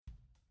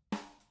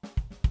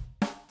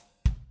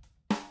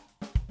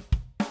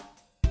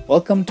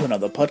Welcome to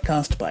another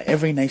podcast by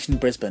Every Nation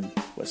Brisbane.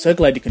 We're so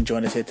glad you can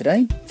join us here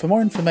today. For more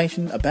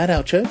information about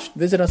our church,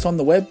 visit us on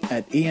the web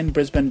at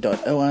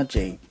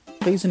enbrisbane.org.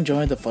 Please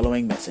enjoy the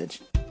following message.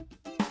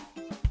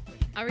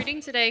 Our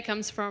reading today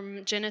comes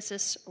from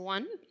Genesis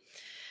 1.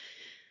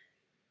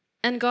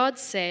 And God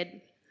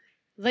said,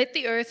 "Let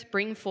the earth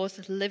bring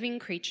forth living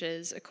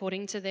creatures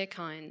according to their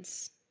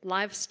kinds,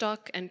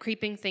 livestock and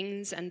creeping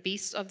things and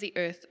beasts of the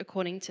earth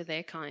according to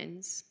their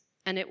kinds."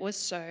 And it was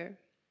so.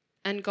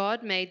 And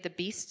God made the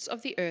beasts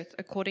of the earth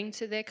according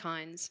to their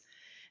kinds,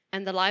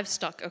 and the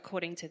livestock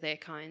according to their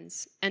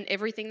kinds, and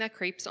everything that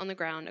creeps on the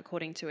ground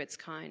according to its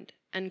kind.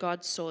 And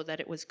God saw that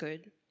it was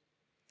good.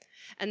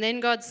 And then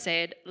God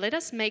said, "Let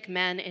us make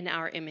man in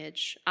our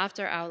image,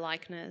 after our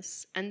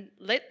likeness, and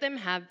let them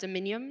have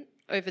dominion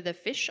over the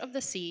fish of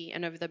the sea,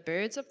 and over the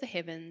birds of the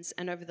heavens,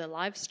 and over the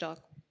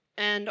livestock,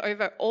 and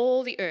over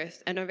all the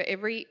earth, and over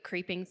every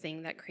creeping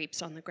thing that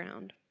creeps on the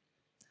ground."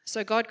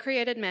 So God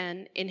created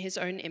man in his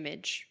own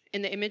image.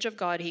 In the image of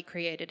God he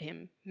created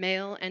him.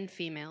 Male and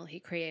female he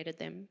created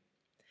them.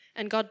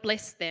 And God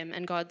blessed them,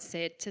 and God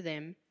said to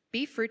them,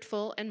 "Be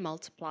fruitful and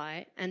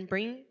multiply, and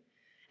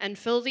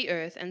fill the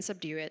earth and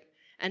subdue it,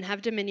 and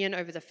have dominion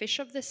over the fish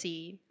of the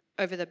sea,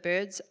 over the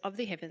birds of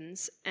the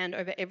heavens, and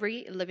over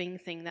every living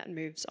thing that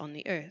moves on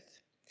the earth."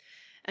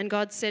 And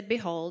God said,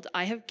 "Behold,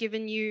 I have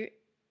given you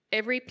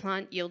every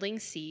plant yielding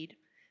seed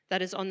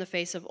that is on the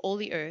face of all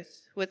the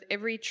earth, with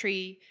every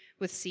tree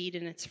with seed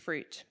in its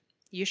fruit.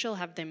 You shall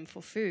have them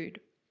for food.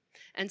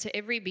 And to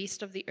every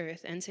beast of the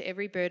earth, and to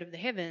every bird of the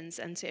heavens,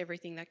 and to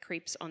everything that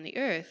creeps on the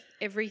earth,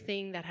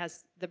 everything that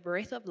has the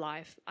breath of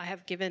life, I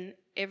have given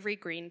every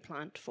green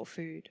plant for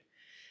food."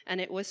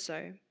 And it was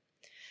so.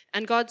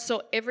 And God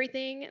saw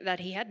everything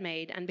that he had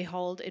made, and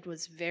behold, it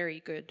was very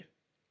good.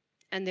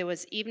 And there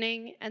was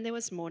evening, and there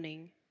was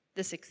morning,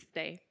 the sixth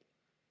day.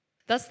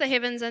 Thus the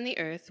heavens and the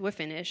earth were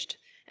finished,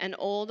 and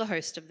all the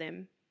host of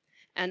them.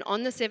 And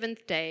on the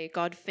seventh day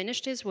God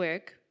finished his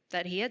work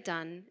that he had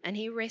done, and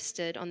he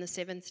rested on the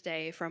seventh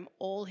day from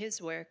all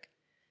his work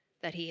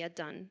that he had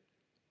done.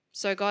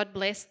 So God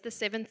blessed the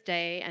seventh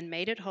day and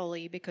made it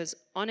holy, because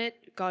on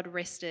it God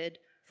rested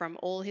from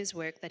all his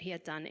work that he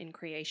had done in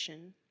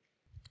creation.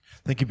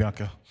 Thank you,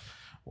 Bianca.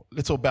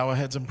 Let's all bow our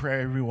heads in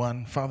prayer,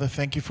 everyone. Father,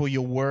 thank you for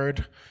your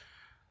word.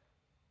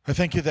 I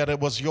thank you that it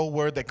was your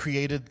word that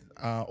created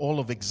all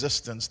of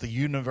existence, the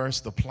universe,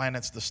 the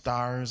planets, the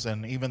stars,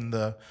 and even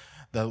the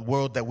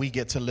world that we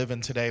get to live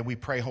in today. We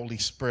pray, Holy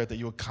Spirit, that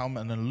you would come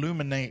and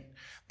illuminate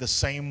the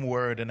same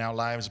word in our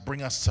lives,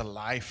 bring us to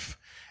life,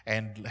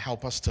 and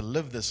help us to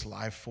live this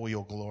life for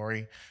your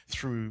glory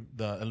through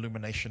the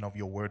illumination of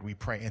your word. We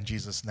pray in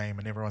Jesus' name.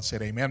 And everyone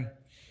said amen.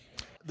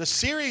 The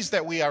series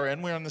that we're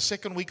in the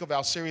second week of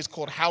our series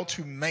called How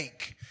to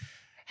Make.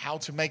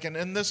 And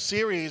in this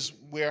series,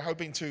 we're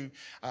hoping to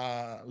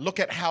look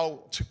at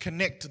how to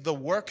connect the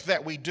work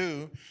that we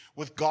do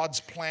with God's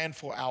plan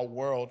for our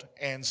world.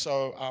 And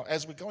so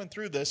as we're going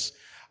through this,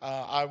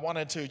 I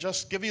wanted to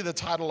just give you the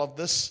title of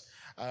this,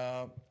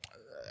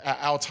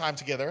 our time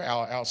together,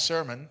 our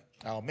sermon,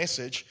 our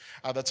message.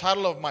 The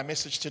title of my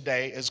message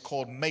today is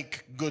called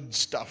Make Good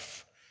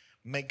Stuff.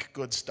 Make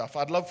good stuff.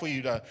 I'd love for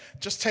you to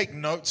just take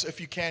notes if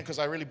you can, because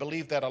I really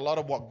believe that a lot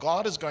of what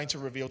God is going to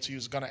reveal to you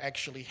is going to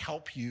actually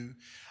help you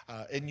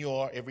in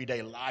your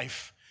everyday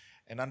life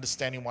and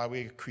understanding why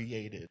we're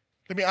created.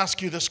 Let me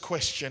ask you this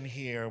question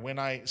here. When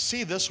I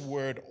see this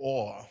word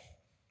awe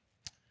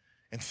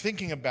and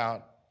thinking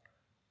about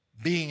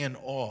being in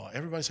awe,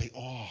 everybody say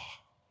awe.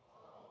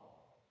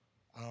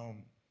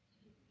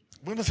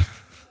 When does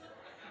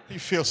you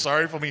feel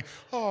sorry for me?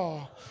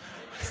 Oh.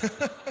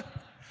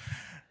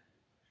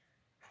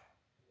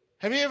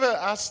 Have you ever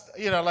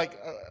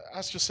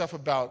asked yourself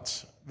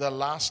about the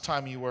last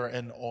time you were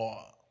in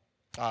awe?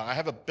 I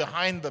have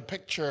behind the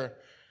picture,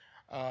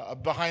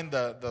 behind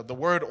the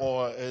word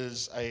awe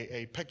is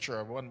a picture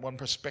of one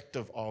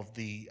perspective of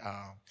the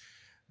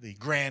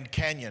Grand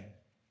Canyon.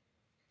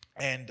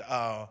 And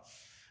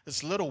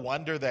it's little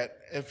wonder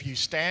that if you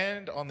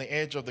stand on the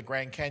edge of the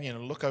Grand Canyon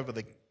and look over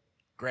the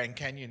Grand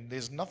Canyon,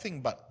 there's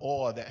nothing but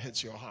awe that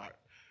hits your heart,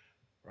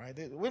 right?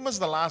 When was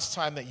the last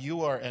time that you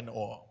were in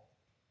awe?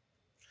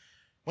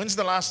 When's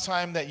the last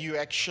time that you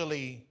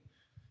actually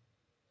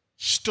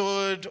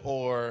stood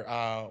or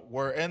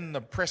were in the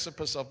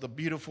precipice of the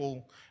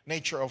beautiful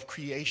nature of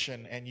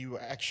creation and you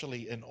were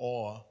actually in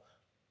awe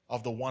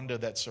of the wonder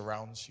that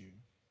surrounds you?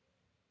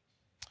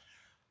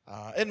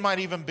 It might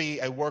even be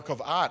a work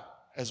of art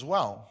as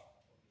well.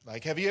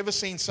 Like, have you ever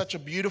seen such a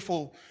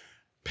beautiful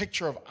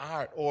picture of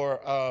art or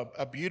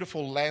a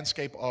beautiful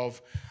landscape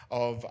of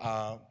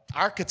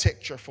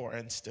architecture, for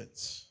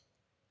instance?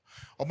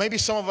 Or maybe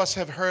some of us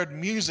have heard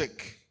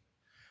music,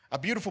 a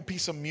beautiful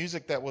piece of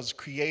music that was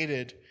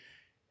created,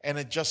 and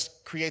it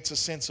just creates a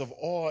sense of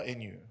awe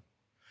in you.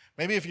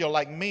 Maybe if you're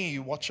like me,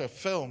 you watch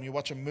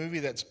a movie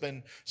that's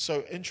been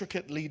so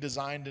intricately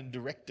designed and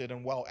directed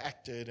and well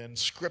acted and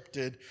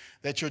scripted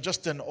that you're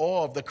just in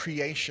awe of the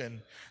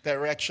creation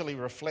that actually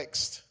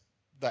reflects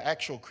the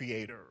actual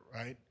creator,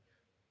 right?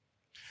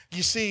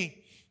 You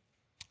see,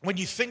 when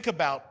you think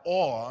about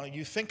awe,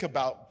 you think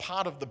about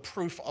part of the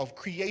proof of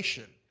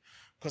creation.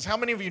 Because how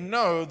many of you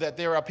know that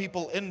there are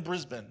people in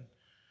Brisbane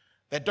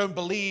that don't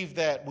believe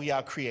that we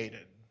are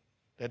created?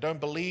 They don't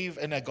believe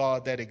in a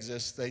God that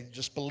exists. They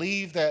just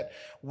believe that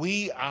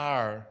we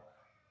are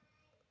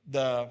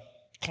the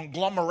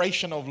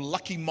conglomeration of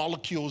lucky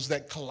molecules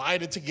that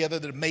collided together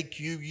to make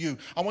you, you.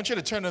 I want you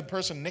to turn to the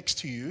person next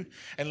to you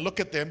and look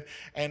at them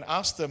and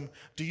ask them,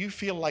 do you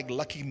feel like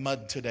lucky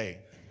mud today?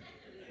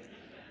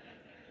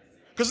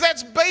 Because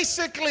that's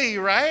basically,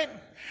 right?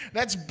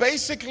 That's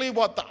basically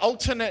what the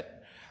alternate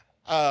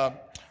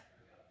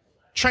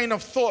train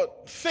of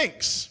thought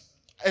thinks,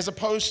 as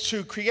opposed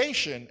to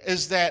creation,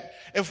 is that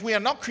if we are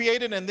not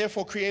created and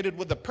therefore created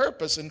with a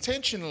purpose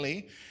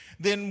intentionally,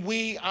 then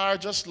we are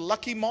just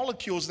lucky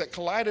molecules that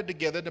collided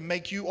together to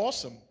make you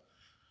awesome.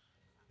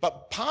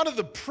 But part of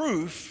the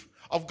proof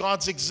of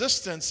God's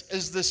existence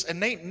is this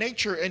innate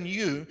nature in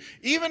you.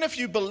 Even if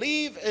you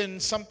believe in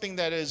something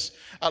that is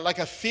like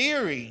a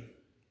theory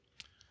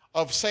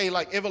of, say,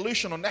 like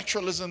evolution or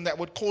naturalism that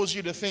would cause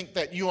you to think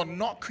that you are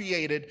not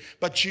created,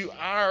 but you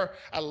are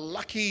a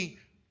lucky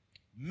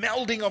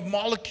melding of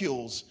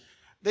molecules.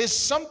 There's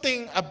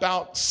something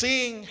about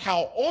seeing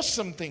how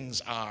awesome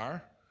things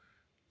are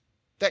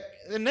that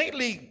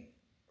innately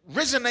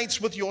resonates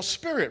with your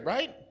spirit,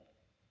 right?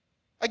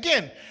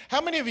 Again,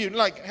 how many of you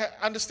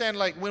understand,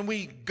 like when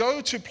we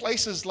go to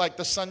places like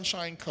the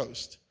Sunshine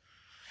Coast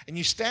and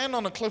you stand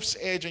on a cliff's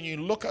edge and you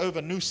look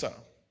over Noosa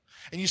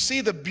and you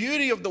see the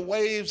beauty of the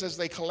waves as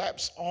they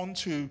collapse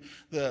onto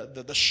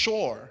the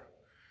shore,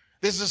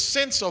 there's a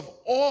sense of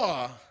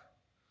awe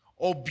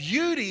or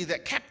beauty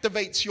that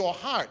captivates your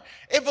heart.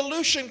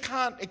 Evolution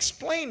can't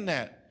explain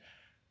that,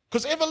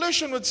 because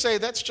evolution would say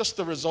that's just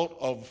the result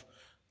of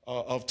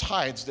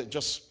tides that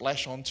just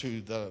splash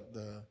onto the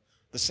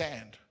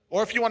sand.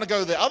 Or if you want to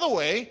go the other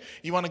way,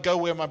 you want to go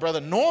where my brother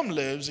Norm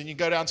lives and you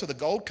go down to the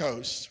Gold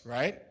Coast,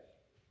 right?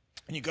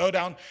 And you go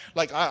down,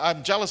 like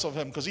I'm jealous of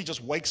him because he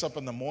just wakes up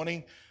in the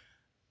morning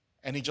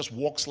and he just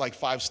walks like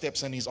 5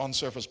 steps and he's on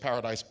Surfers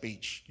Paradise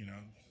Beach. You know,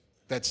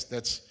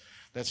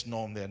 that's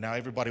Norm there. Now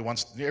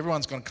everyone's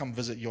going to come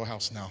visit your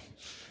house now.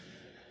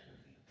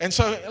 And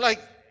so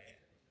like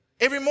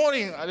every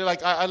morning,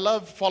 I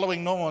love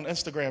following Norm on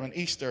Instagram and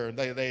Easter.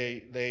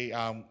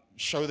 They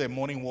show their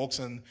morning walks,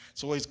 and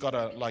it's always got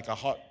a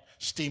hot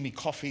steamy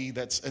coffee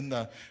that's in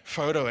the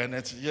photo, and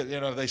it's,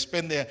 they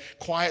spend their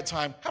quiet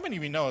time. How many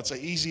of you know it's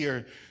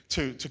easier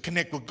to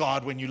connect with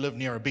God when you live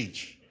near a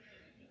beach,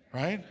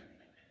 right?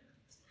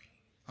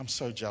 I'm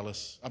so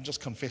jealous. I'm just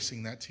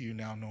confessing that to you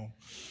now, Norm.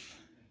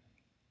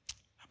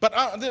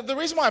 But the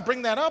reason why I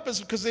bring that up is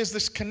because there's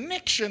this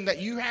connection that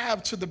you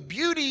have to the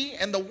beauty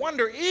and the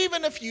wonder,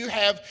 even if you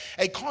have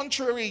a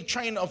contrary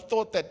train of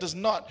thought that does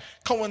not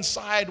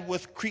coincide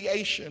with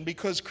creation,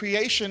 because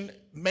creation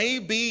may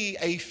be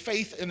a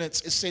faith in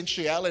its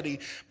essentiality,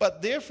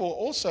 but therefore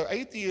also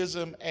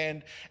atheism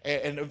and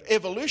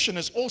evolution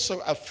is also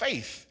a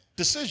faith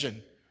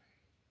decision.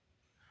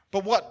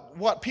 But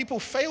what people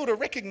fail to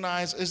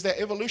recognize is that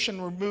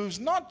evolution removes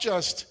not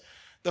just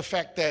the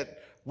fact that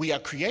we are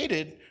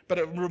created, but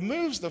it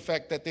removes the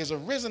fact that there's a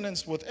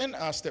resonance within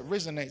us that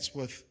resonates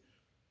with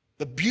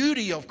the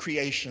beauty of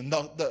creation,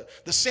 the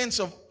sense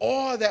of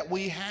awe that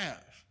we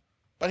have.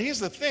 But here's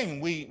the thing,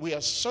 we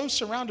are so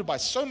surrounded by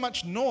so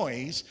much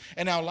noise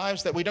in our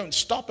lives that we don't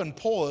stop and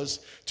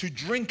pause to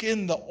drink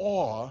in the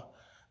awe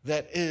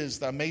that is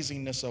the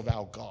amazingness of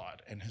our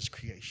God and his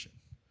creation.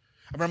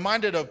 I'm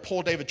reminded of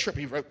Paul David Tripp.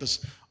 He wrote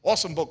this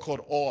awesome book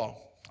called Awe.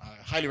 I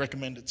highly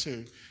recommend it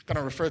too. I'm going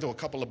to refer to a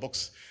couple of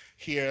books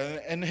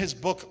here. In his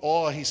book,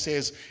 Awe, he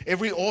says,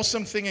 every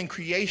awesome thing in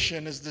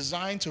creation is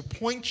designed to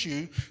point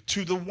you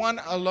to the one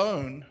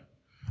alone,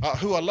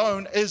 who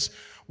alone is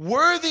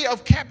worthy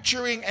of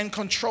capturing and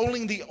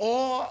controlling the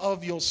awe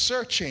of your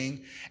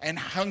searching and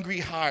hungry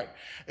heart.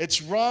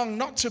 It's wrong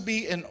not to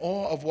be in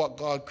awe of what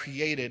God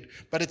created,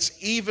 but it's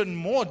even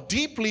more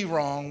deeply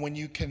wrong when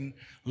you can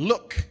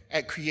look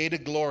at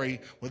created glory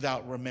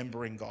without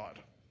remembering God.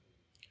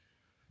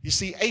 You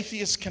see,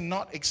 atheists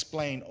cannot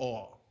explain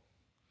awe.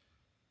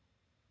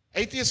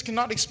 Atheists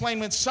cannot explain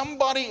when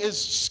somebody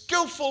is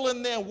skillful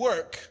in their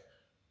work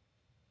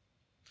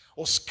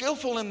or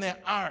skillful in their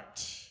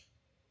art.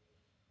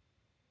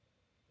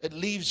 It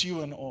leaves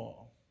you in awe.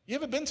 You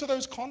ever been to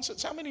those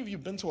concerts? How many of you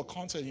have been to a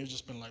concert and you've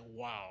just been like,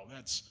 wow,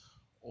 that's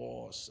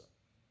awesome?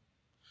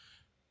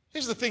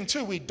 Here's the thing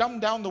too, we dumb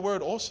down the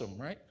word awesome,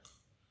 right?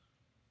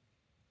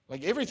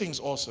 Like everything's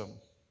awesome.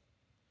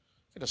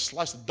 You get a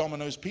slice of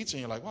Domino's pizza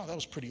and you're like, wow, that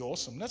was pretty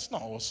awesome. That's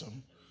not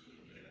awesome.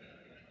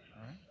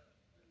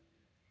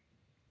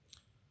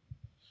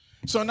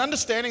 So in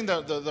understanding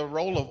the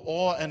role of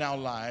awe in our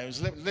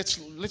lives,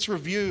 let's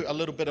review a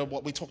little bit of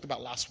what we talked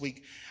about last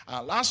week.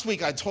 Last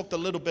week I talked a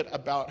little bit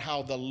about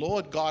how the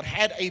Lord God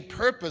had a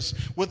purpose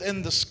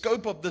within the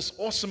scope of this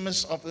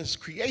awesomeness of this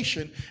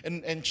creation.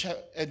 In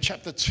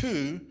chapter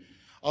 2,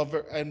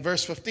 in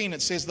verse 15,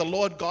 it says, the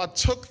Lord God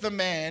took the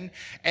man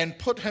and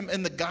put him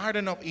in the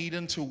Garden of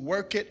Eden to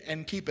work it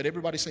and keep it.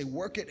 Everybody say,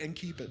 work it and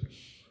keep it.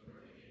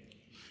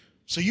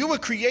 So you were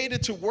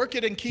created to work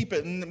it and keep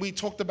it. And we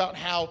talked about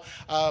how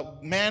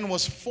man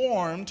was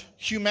formed,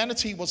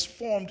 humanity was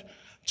formed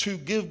to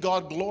give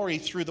God glory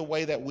through the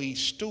way that we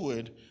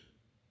steward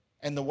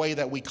and the way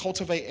that we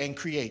cultivate and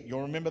create.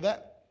 You'll remember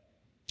that?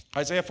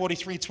 Isaiah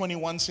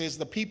 43:21 says,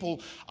 the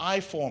people I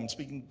formed,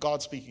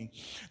 God speaking,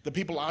 the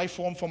people I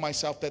formed for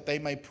myself that they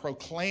may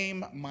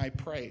proclaim my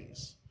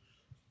praise.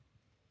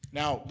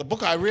 Now, the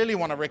book I really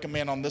want to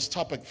recommend on this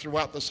topic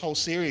throughout this whole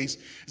series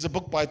is a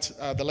book by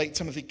the late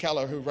Timothy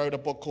Keller, who wrote a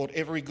book called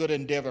Every Good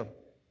Endeavor.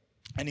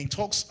 And he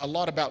talks a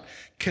lot about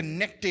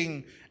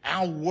connecting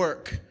our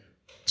work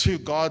to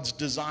God's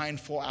design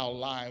for our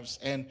lives.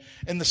 And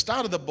in the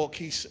start of the book,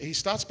 he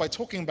starts by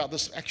talking about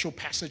this actual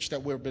passage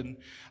that we've been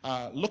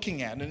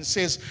looking at. And it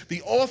says,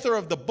 the author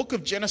of the book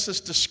of Genesis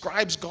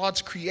describes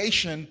God's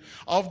creation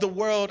of the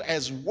world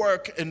as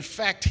work. In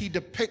fact, he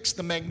depicts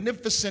the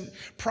magnificent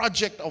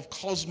project of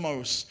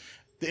cosmos,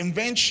 the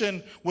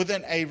invention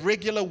within a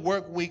regular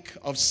work week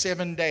of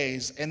 7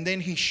 days. And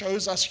then he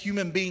shows us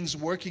human beings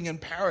working in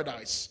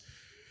paradise.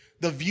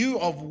 The view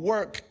of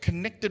work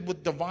connected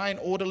with divine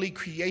orderly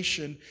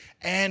creation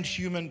and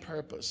human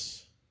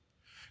purpose.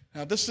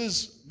 Now this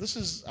is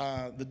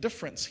the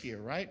difference here,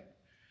 right?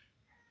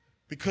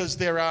 Because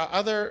there are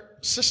other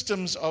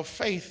systems of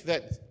faith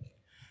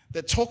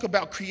that talk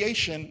about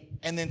creation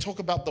and then talk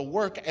about the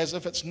work as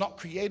if it's not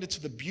created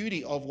to the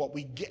beauty of what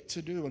we get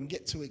to do and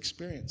get to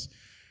experience.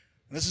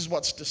 And this is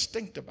what's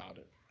distinct about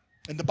it.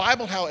 In the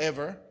Bible,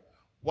 however,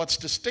 what's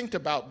distinct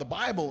about the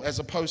Bible as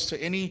opposed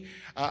to any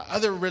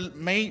other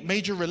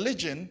major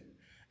religion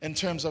in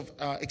terms of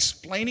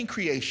explaining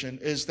creation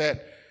is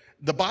that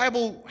the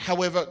Bible,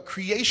 however,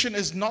 creation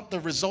is not the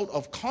result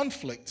of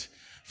conflict,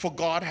 for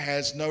God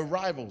has no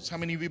rivals. How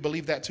many of you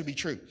believe that to be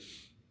true?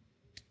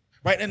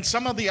 Right, in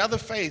some of the other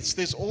faiths,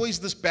 there's always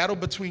this battle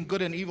between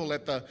good and evil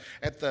at the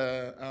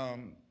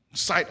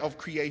site of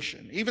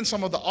creation. Even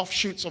some of the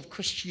offshoots of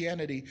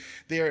Christianity,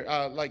 they're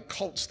like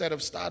cults that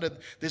have started.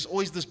 There's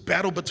always this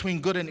battle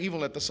between good and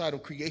evil at the site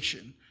of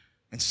creation,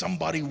 and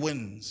somebody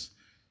wins.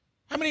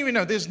 How many of you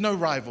know there's no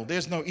rival,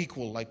 there's no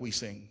equal like we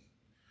sing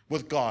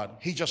with God?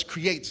 He just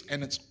creates,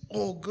 and it's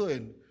all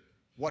good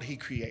what he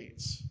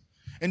creates.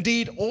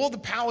 Indeed, all the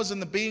powers and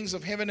the beings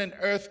of heaven and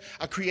earth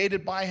are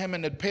created by him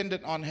and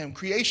dependent on him.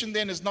 Creation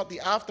then is not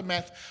the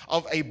aftermath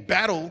of a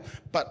battle,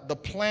 but the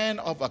plan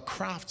of a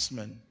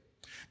craftsman.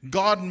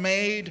 God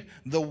made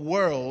the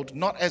world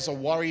not as a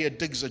warrior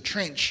digs a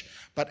trench,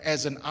 but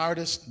as an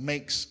artist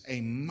makes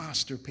a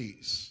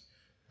masterpiece.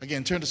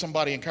 Again, turn to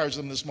somebody, encourage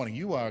them this morning.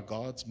 You are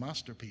God's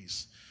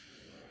masterpiece.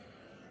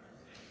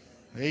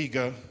 There you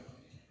go.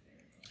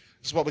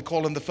 This is what we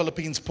call in the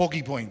Philippines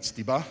pogi points,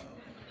 diba?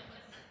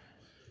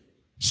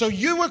 So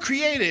you were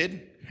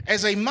created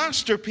as a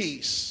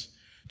masterpiece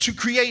to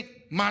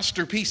create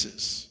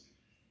masterpieces.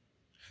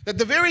 That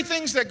the very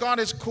things that God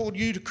has called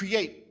you to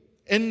create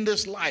in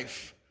this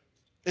life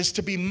is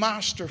to be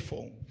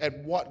masterful at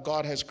what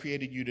God has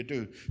created you to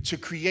do, to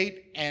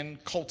create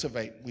and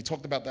cultivate. We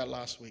talked about that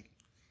last week.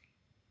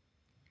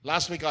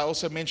 Last week, I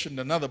also mentioned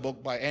another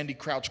book by Andy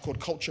Crouch called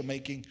Culture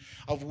Making,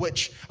 of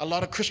which a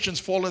lot of Christians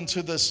fall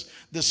into this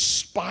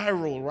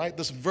spiral, right?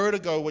 This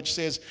vertigo, which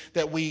says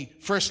that we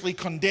firstly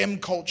condemn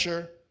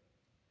culture,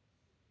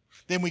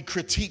 then we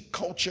critique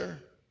culture,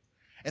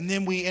 and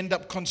then we end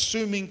up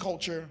consuming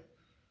culture,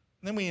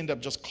 and then we end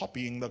up just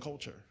copying the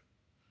culture.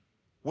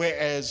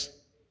 Whereas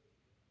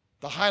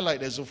the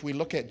highlight is, if we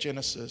look at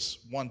Genesis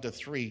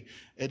 1-3,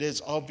 it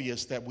is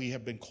obvious that we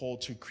have been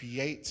called to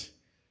create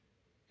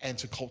and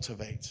to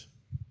cultivate.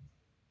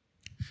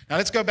 Now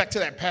let's go back to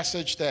that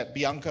passage that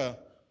Bianca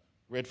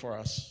read for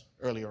us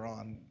earlier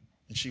on.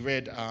 And she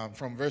read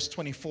from verse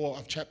 24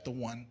 of chapter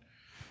 1.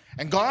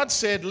 And God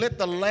said, let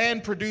the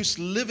land produce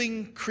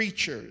living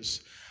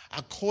creatures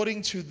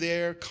according to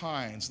their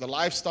kinds, the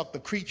livestock, the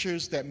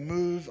creatures that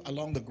move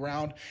along the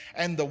ground,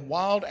 and the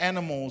wild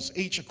animals,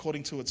 each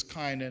according to its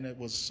kind. And it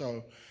was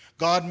so.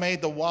 God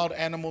made the wild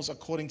animals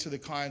according to their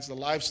kinds, the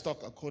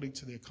livestock according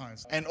to their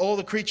kinds, and all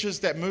the creatures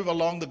that move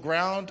along the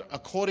ground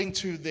according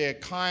to their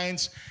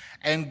kinds.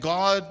 And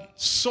God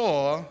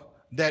saw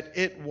that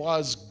it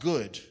was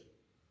good.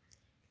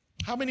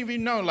 How many of you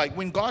know, like,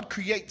 when God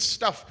creates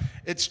stuff,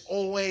 it's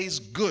always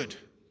good?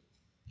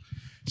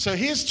 So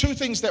here's two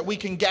things that we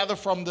can gather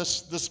from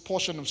this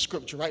portion of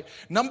Scripture, right?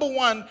 Number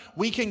one,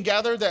 we can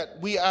gather that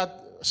we are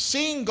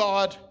seeing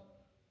God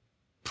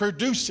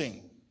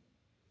producing,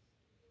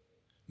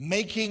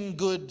 making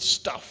good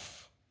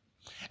stuff.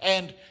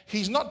 And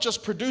he's not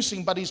just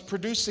producing, but he's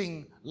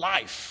producing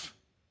life.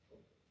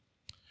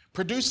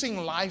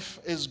 Producing life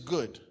is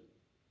good.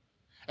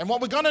 And what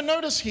we're going to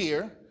notice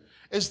here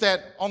is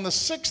that on the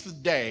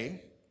sixth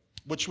day,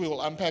 which we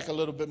will unpack a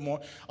little bit more,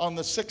 on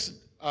the sixth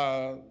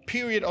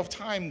period of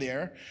time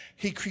there,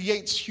 he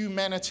creates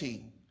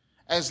humanity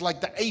as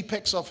like the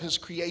apex of his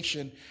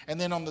creation.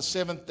 And then on the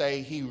seventh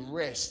day, he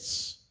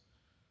rests.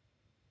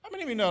 How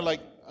many of you know,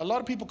 like, a lot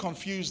of people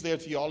confuse their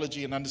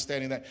theology and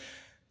understanding that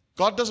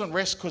God doesn't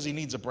rest because he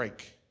needs a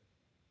break.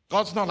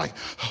 God's not like,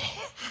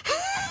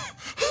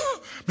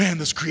 man,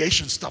 this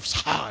creation stuff's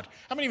hard.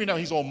 How many of you know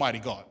he's Almighty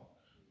God?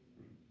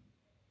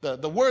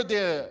 The word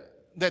there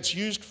that's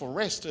used for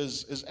rest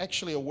is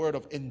actually a word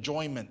of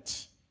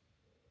enjoyment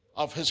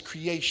of his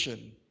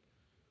creation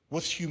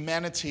with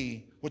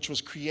humanity, which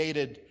was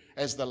created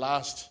as the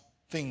last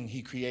thing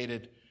he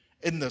created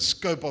in the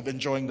scope of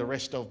enjoying the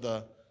rest of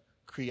the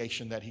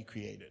creation that he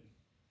created.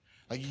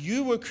 Like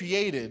you were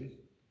created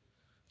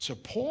to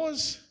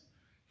pause,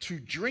 to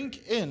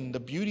drink in the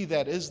beauty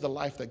that is the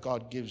life that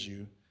God gives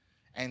you,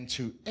 and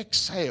to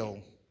exhale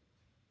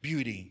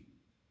beauty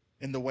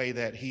in the way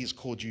that he's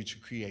called you to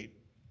create.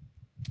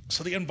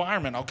 So the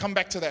environment, I'll come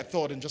back to that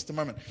thought in just a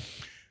moment.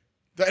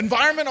 The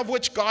environment of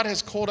which God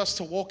has called us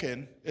to walk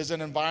in is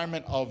an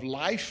environment of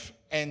life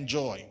and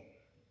joy.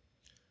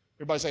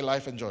 Everybody say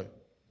life and joy.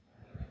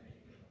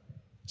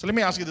 So let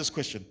me ask you this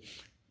question.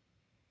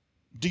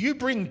 Do you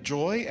bring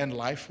joy and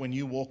life when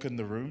you walk in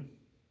the room?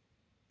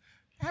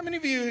 How many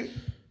of you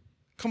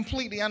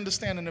completely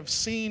understand and have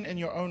seen in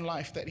your own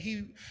life that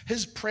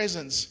his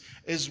presence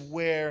is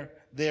where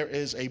there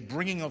is a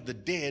bringing of the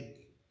dead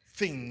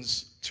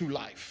things to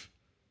life?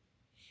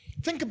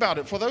 Think about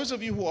it. For those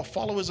of you who are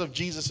followers of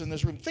Jesus in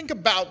this room, think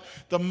about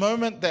the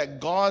moment that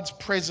God's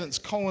presence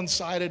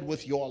coincided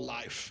with your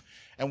life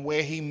and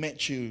where he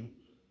met you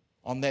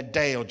on that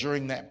day or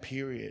during that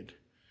period.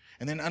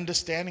 And then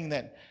understanding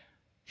that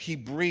he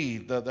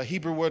breathed. The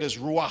Hebrew word is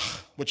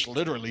ruach, which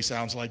literally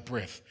sounds like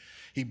breath.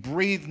 He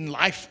breathed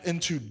life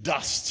into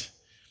dust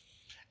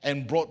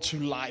and brought to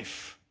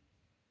life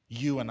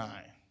you and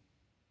I.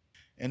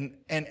 And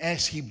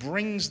as he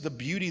brings the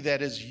beauty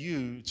that is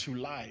you to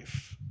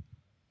life,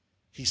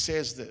 he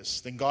says this,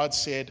 then God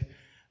said,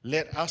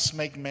 let us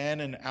make man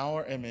in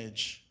our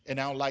image, in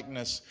our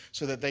likeness,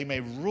 so that they may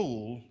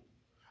rule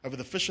over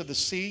the fish of the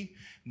sea,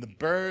 and the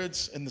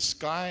birds in the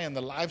sky, and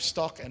the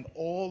livestock, and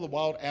all the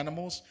wild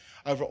animals,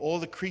 over all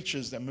the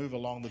creatures that move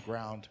along the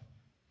ground.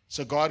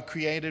 So God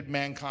created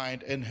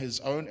mankind in his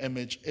own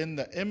image. In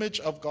the image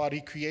of God,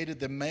 he created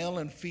them, male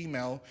and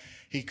female,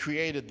 he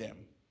created them.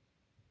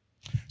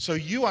 So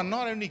you are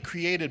not only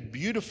created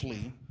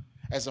beautifully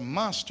as a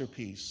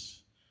masterpiece,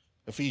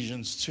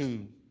 Ephesians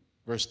 2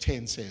 verse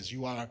 10 says,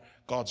 you are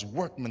God's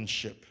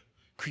workmanship,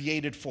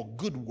 created for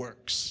good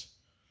works.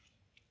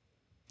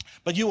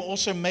 But you were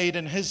also made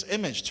in his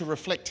image to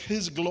reflect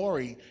his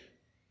glory.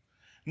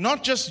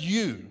 Not just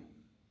you,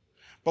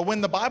 but when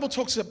the Bible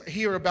talks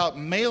here about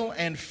male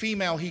and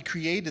female, he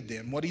created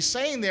them. What he's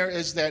saying there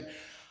is that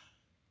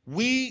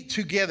we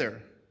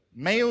together,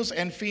 males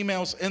and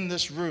females in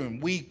this room,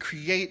 we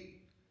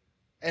create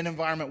an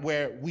environment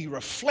where we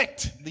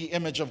reflect the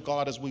image of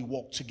God as we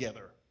walk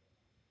together.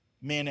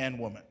 Men and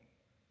women.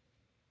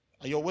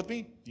 Are you all with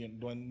me?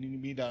 Do I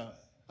need me to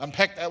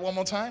unpack that one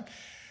more time?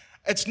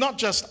 It's not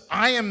just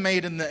I am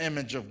made in the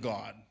image of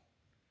God,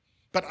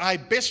 but I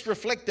best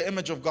reflect the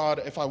image of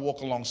God if I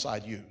walk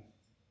alongside you.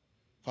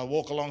 If I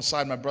walk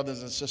alongside my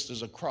brothers and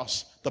sisters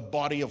across the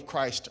body of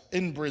Christ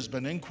in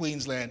Brisbane, in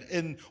Queensland,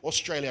 in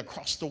Australia,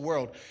 across the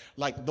world,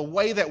 like the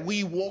way that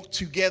we walk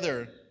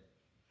together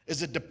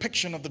is a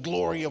depiction of the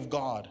glory of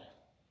God.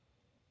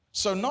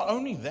 So not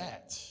only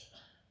that,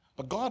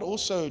 but God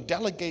also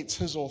delegates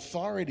his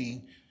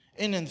authority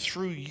in and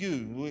through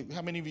you.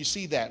 How many of you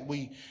see that?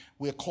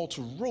 We're called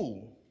to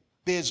rule.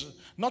 There's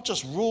not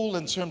just rule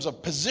in terms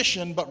of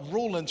position, but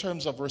rule in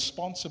terms of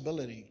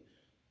responsibility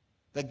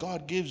that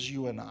God gives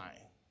you and I.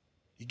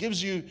 He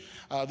gives you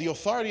the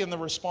authority and the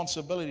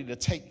responsibility to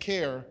take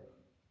care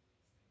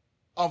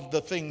of the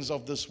things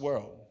of this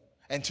world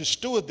and to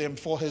steward them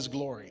for his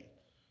glory.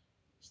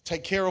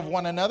 Take care of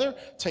one another,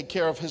 take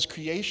care of his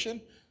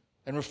creation,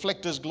 and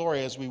reflect his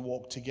glory as we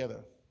walk together.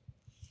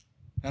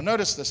 Now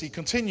notice this, he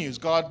continues,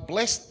 God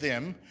blessed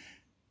them,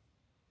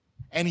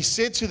 and he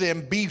said to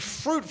them, be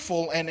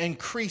fruitful and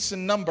increase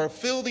in number,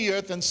 fill the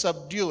earth and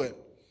subdue it.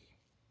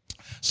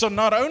 So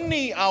not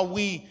only are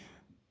we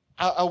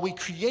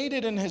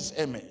created in his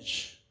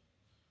image,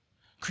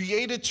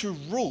 created to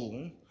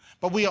rule,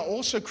 but we are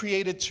also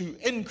created to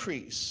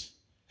increase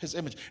his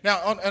image. Now,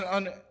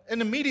 on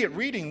an immediate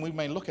reading, we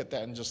may look at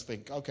that and just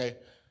think, okay,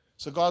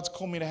 so God's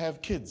called me to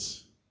have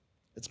kids.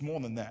 It's more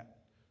than that.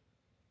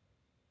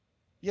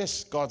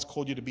 Yes, God's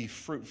called you to be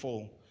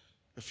fruitful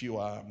if you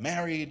are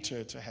married,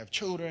 to have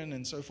children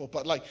and so forth.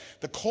 But like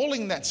the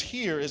calling that's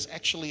here is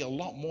actually a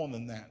lot more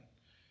than that.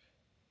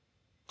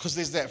 Because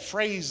there's that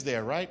phrase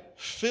there, right?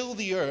 Fill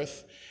the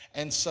earth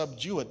and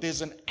subdue it.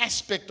 There's an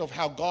aspect of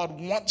how God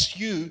wants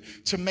you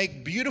to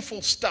make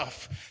beautiful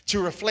stuff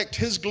to reflect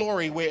his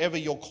glory wherever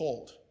you're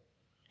called.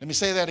 Let me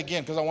say that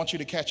again because I want you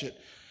to catch it.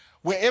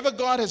 Wherever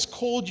God has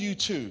called you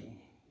to,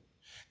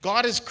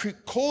 God has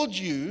called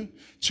you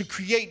to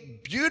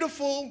create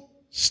beautiful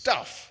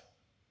stuff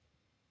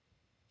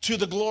to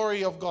the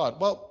glory of God.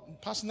 Well,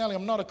 Pastor Neli,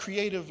 I'm not a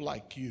creative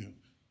like you.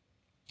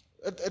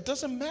 It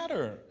doesn't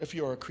matter if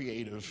you're a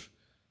creative.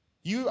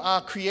 You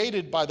are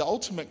created by the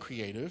ultimate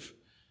creative.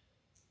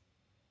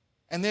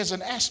 And there's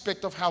an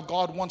aspect of how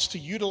God wants to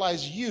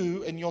utilize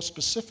you in your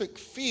specific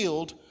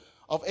field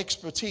of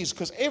expertise.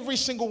 Because every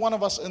single one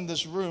of us in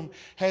this room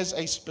has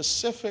a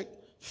specific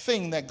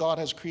thing that God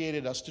has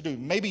created us to do.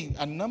 Maybe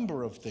a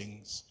number of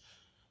things.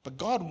 But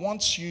God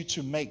wants you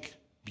to make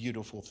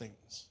beautiful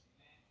things.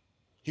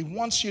 He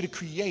wants you to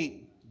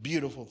create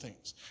beautiful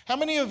things. How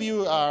many of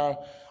you are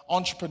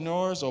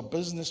entrepreneurs or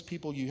business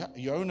people?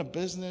 You own a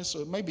business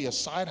or maybe a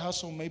side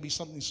hustle, maybe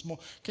something small.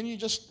 Can you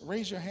just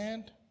raise your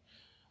hand?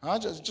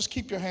 Just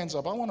keep your hands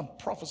up. I want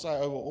to prophesy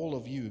over all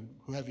of you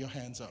who have your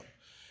hands up.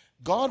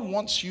 God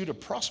wants you to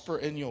prosper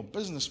in your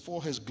business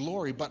for his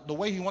glory, but the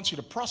way he wants you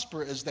to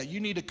prosper is that you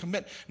need to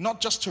commit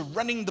not just to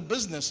running the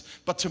business,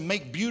 but to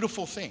make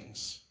beautiful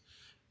things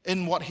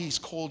in what he's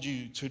called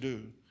you to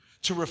do,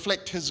 to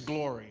reflect his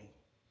glory.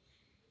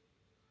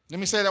 Let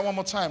me say that one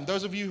more time.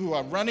 Those of you who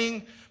are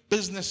running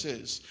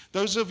businesses,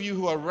 those of you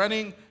who are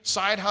running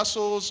side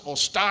hustles or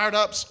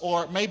startups,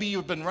 or maybe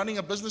you've been running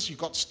a business, you've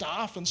got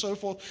staff and so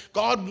forth,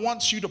 God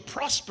wants you to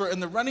prosper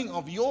in the running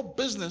of your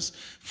business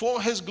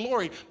for his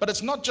glory. But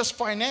it's not just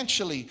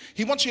financially.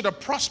 He wants you to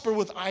prosper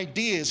with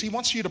ideas. He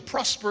wants you to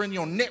prosper in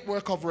your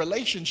network of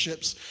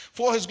relationships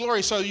for his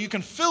glory, so you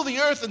can fill the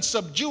earth and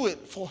subdue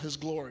it for his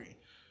glory.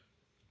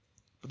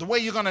 But the way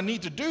you're going to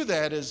need to do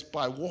that is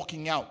by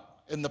walking out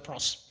in the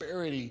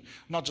prosperity,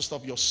 not just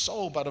of your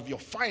soul, but of your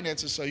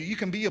finances, so you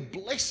can be a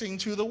blessing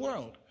to the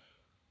world.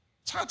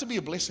 It's hard to be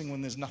a blessing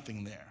when there's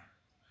nothing there.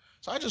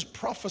 So I just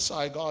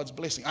prophesy God's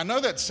blessing. I know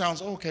that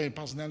sounds, okay,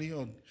 Pastor Neli,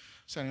 you're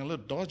sounding a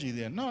little dodgy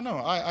there. No,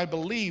 I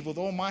believe with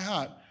all my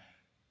heart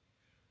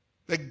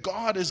that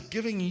God is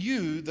giving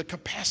you the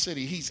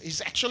capacity.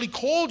 He's actually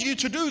called you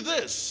to do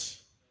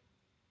this.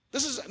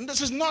 This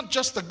is not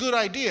just a good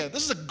idea.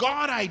 This is a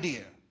God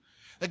idea.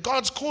 That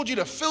God's called you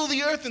to fill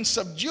the earth and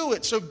subdue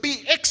it. So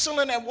be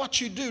excellent at what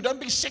you do.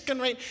 Don't be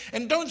second rate.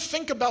 And don't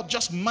think about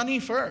just money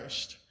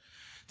first.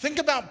 Think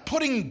about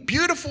putting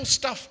beautiful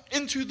stuff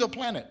into the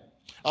planet.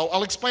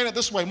 I'll explain it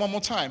this way one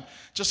more time,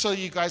 just so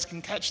you guys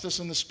can catch this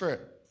in the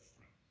spirit.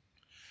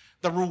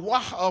 The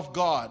ruach of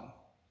God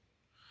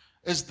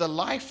is the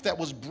life that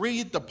was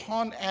breathed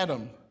upon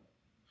Adam.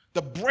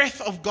 The breath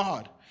of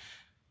God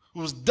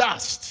was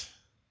dust,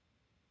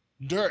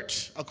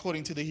 dirt,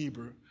 according to the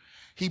Hebrew.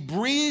 He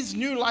breathes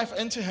new life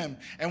into him,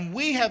 and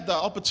we have the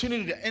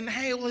opportunity to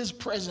inhale his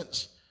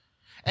presence.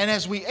 And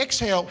as we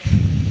exhale,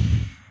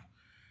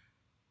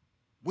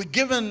 we're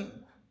given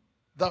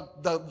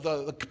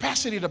the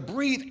capacity to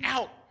breathe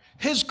out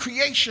his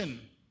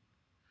creation.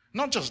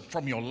 Not just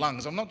from your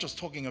lungs. I'm not just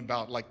talking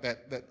about like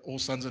that All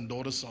Sons and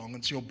Daughters song.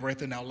 It's your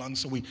breath in our lungs,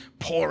 so we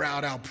pour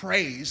out our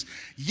praise.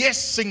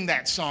 Yes, sing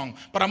that song.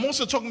 But I'm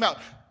also talking about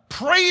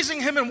praising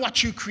him in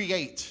what you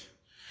create.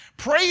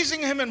 Praising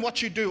him in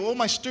what you do. All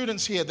my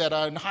students here that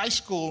are in high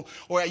school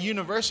or at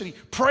university,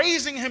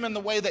 praising him in the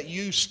way that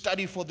you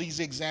study for these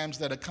exams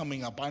that are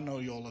coming up. I know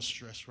you all are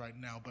stressed right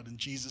now, but in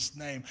Jesus'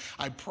 name,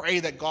 I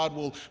pray that God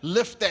will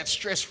lift that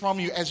stress from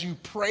you as you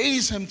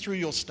praise him through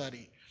your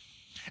study,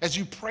 as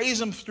you praise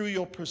him through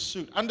your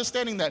pursuit.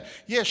 Understanding that,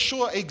 yeah,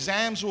 sure,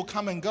 exams will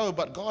come and go,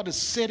 but God is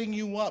setting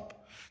you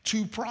up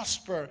to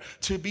prosper,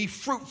 to be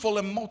fruitful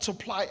and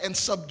multiply and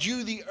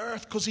subdue the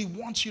earth, because he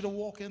wants you to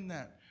walk in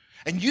that.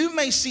 And you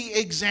may see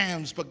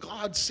exams, but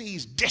God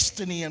sees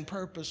destiny and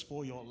purpose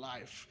for your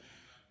life,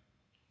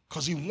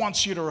 because he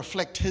wants you to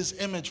reflect his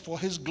image for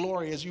his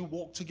glory as you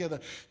walk together.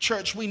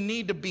 Church, we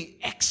need to be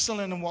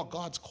excellent in what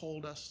God's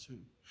called us to.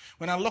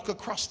 When I look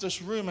across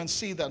this room and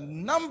see the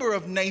number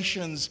of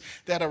nations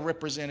that are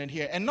represented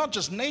here, and not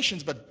just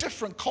nations, but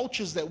different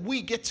cultures that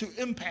we get to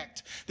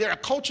impact. There are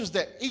cultures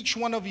that each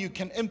one of you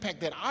can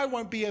impact that I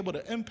won't be able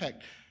to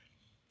impact.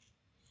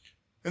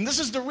 And this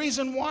is the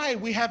reason why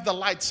we have the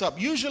lights up.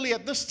 Usually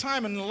at this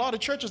time in a lot of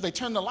churches, they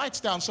turn the lights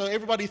down so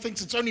everybody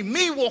thinks it's only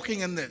me walking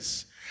in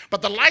this.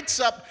 But the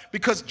light's up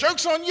because,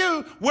 joke's on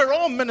you, we're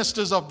all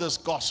ministers of this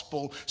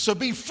gospel. So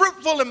be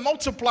fruitful and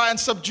multiply and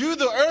subdue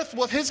the earth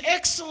with his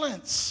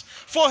excellence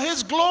for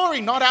his glory,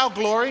 not our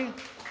glory.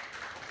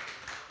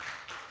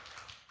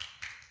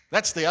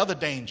 That's the other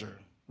danger.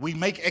 We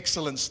make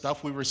excellent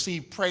stuff, we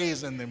receive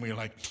praise, and then we're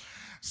like,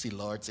 see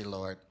Lord,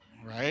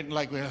 right?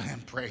 Like, we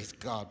praise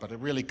God, but it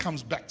really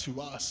comes back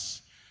to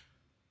us.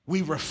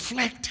 We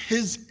reflect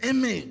his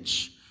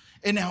image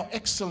in our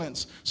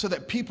excellence so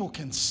that people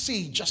can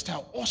see just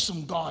how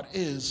awesome God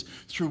is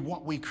through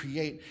what we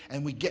create,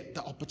 and we get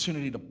the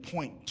opportunity to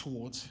point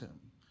towards him.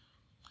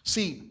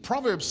 See,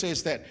 Proverbs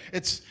says that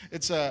it's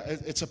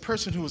a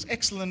person who is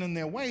excellent in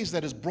their ways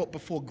that is brought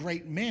before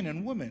great men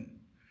and women.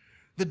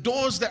 The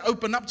doors that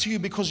open up to you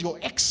because you're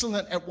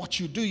excellent at what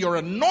you do. You're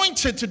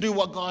anointed to do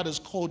what God has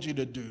called you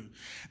to do.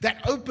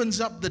 That opens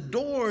up the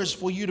doors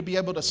for you to be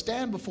able to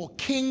stand before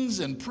kings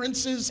and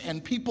princes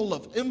and people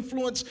of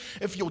influence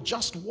if you'll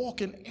just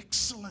walk in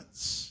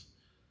excellence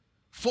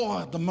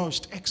for the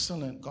most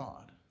excellent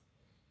God.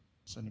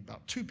 So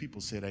about 2 people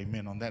said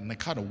amen on that, and they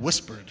kind of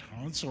whispered.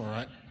 Oh, it's all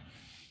right.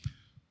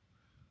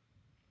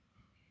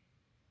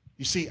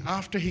 You see,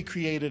 after he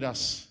created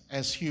us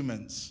as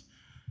humans,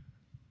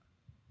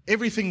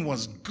 everything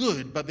was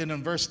good, but then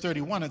in verse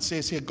 31 it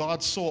says here,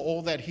 God saw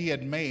all that he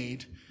had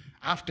made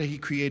after he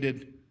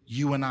created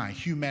you and I,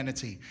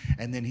 humanity.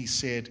 And then he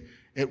said,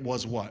 it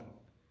was what?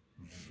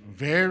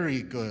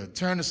 very good.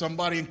 Turn to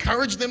somebody,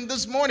 encourage them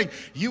this morning.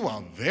 You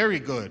are very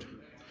good.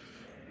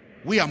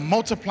 We are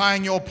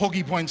multiplying your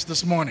pokey points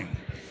this morning.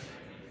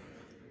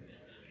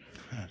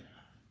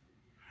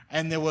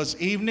 And there was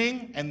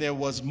evening and there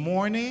was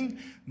morning,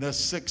 the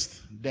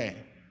sixth day.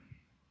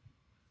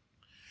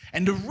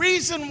 And the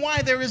reason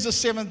why there is a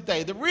seventh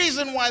day, the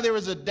reason why there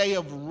is a day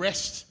of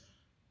rest,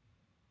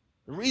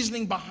 the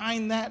reasoning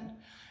behind that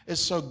is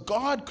so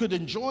God could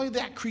enjoy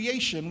that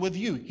creation with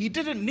you. He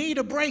didn't need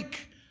a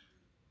break.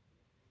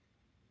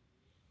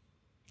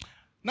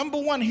 Number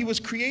one, he was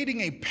creating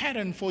a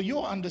pattern for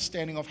your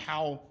understanding of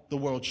how the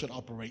world should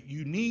operate.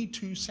 You need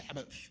to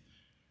Sabbath.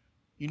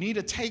 You need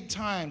to take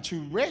time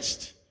to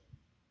rest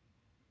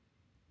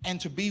and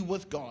to be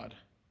with God,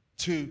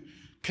 to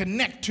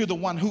connect to the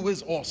one who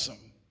is awesome.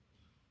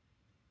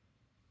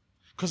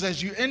 Because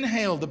as you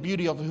inhale the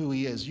beauty of who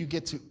he is, you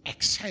get to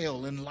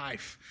exhale in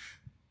life.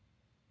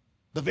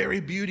 The very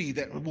beauty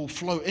that will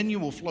flow in you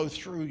will flow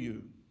through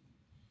you.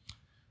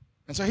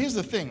 And so here's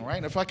the thing,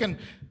 right? If I can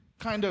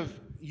kind of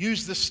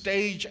use the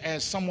stage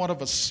as somewhat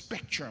of a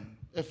spectrum.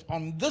 If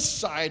on this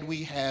side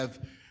we have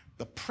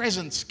the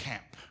presence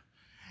camp,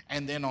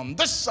 and then on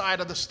this side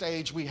of the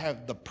stage we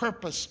have the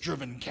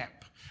purpose-driven camp.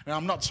 And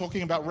I'm not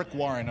talking about Rick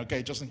Warren,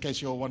 okay, just in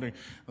case you're wondering,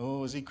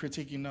 oh, is he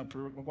critiquing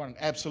Rick Warren?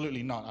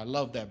 Absolutely not. I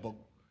love that book.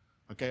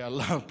 Okay, I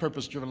love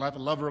Purpose-Driven Life. I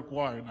love Rick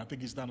Warren. I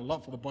think he's done a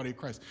lot for the body of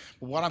Christ.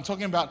 But what I'm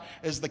talking about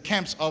is the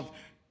camps of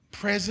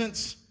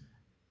presence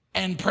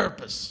and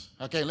purpose.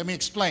 Okay, let me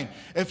explain.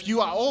 If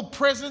you are all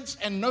presence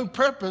and no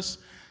purpose,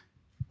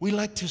 we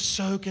like to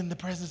soak in the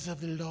presence of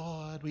the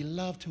Lord. We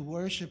love to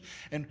worship.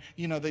 And,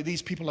 you know,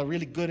 these people are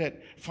really good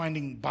at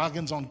finding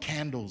bargains on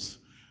candles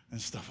and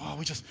stuff. Oh,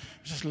 we just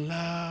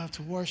love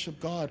to worship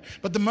God.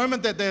 But the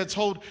moment that they're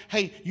told,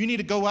 hey, you need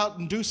to go out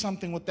and do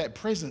something with that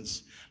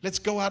presence. Let's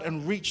go out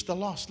and reach the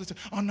lost.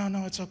 Oh,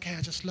 no, it's okay.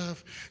 I just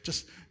love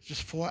just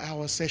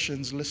 4-hour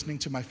sessions listening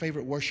to my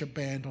favorite worship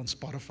band on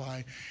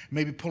Spotify,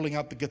 maybe pulling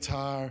out the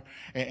guitar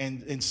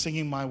and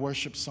singing my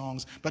worship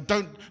songs. But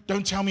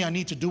don't tell me I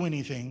need to do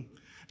anything.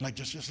 Like,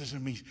 just listen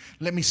to me.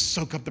 Let me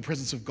soak up the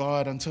presence of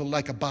God until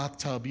like a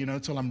bathtub,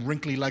 until I'm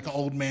wrinkly like an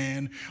old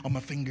man on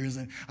my fingers.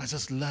 And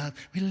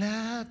we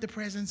love the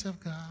presence of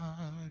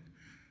God.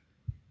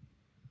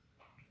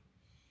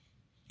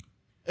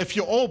 If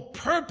you're all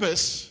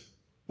purpose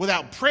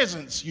without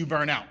presence, you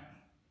burn out.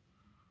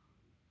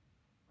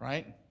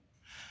 Right?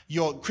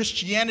 Your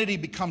Christianity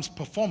becomes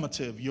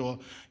performative.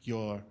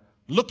 You're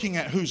looking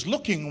at who's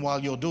looking while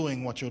you're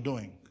doing what you're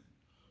doing.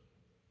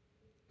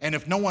 And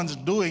if no one's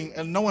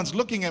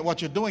looking at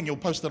what you're doing, you'll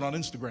post it on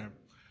Instagram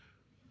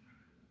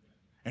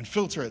and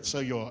filter it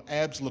so your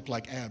abs look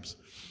like abs,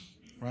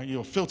 right?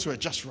 You'll filter it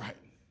just right.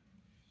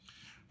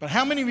 But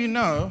how many of you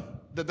know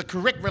that the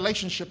correct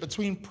relationship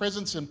between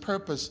presence and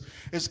purpose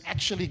is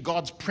actually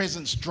God's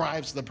presence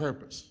drives the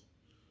purpose?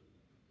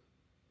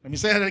 Let me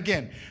say that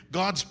again.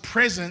 God's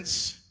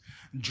presence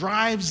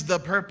drives the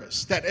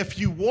purpose. That if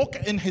you walk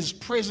in his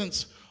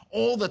presence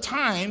all the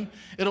time,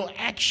 it'll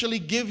actually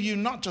give you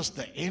not just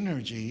the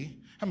energy.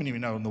 How many of you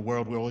know in the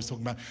world we're always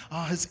talking about,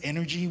 his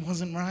energy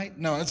wasn't right?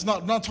 No, it's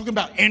not. I'm not talking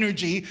about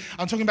energy.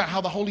 I'm talking about how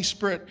the Holy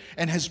Spirit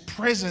and his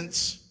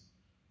presence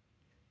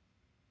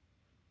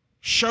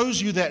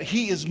shows you that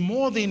he is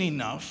more than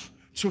enough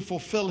to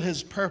fulfill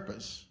his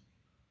purpose.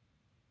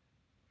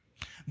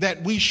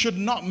 That we should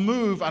not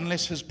move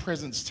unless his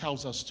presence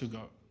tells us to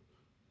go.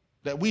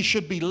 That we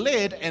should be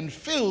led and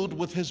filled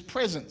with his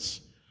presence.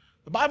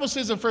 The Bible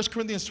says in 1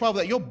 Corinthians 12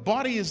 that your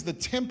body is the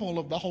temple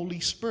of the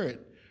Holy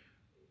Spirit.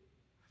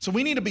 So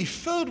we need to be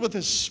filled with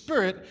his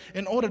Spirit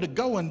in order to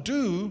go and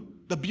do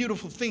the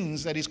beautiful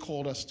things that he's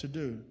called us to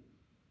do.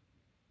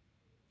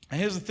 And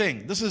here's the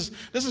thing. This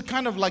is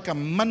kind of like a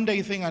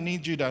Monday thing I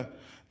need you to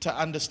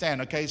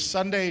understand, okay?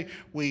 Sunday,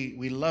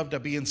 we love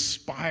to be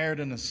inspired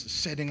in a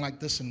setting like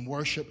this in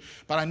worship,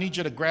 but I need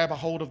you to grab a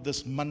hold of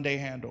this Monday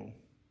handle.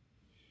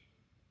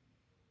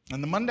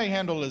 And the Monday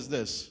handle is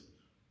this.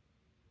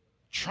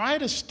 Try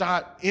to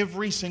start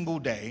every single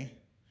day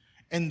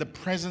in the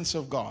presence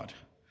of God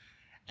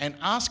and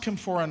ask him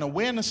for an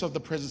awareness of the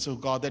presence of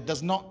God that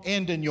does not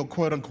end in your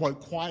quote-unquote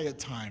quiet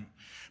time,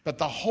 but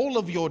the whole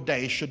of your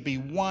day should be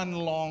one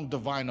long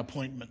divine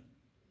appointment.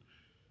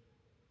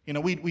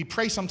 We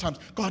pray sometimes,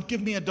 God,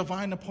 give me a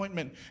divine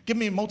appointment. Give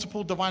me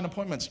multiple divine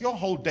appointments. Your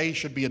whole day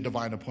should be a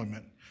divine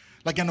appointment,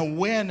 like an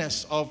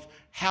awareness of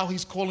how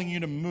he's calling you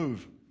to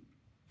move.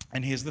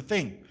 And here's the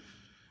thing.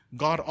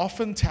 God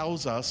often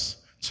tells us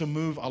to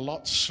move a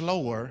lot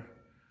slower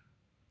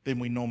than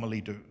we normally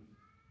do.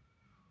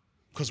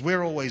 Because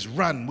we're always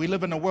run. We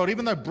live in a world,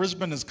 even though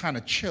Brisbane is kind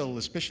of chill,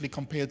 especially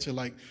compared to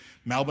like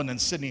Melbourne and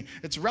Sydney,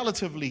 it's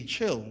relatively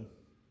chill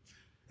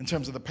in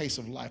terms of the pace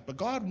of life. But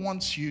God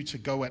wants you to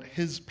go at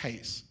his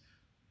pace,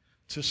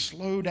 to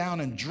slow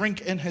down and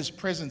drink in his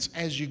presence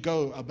as you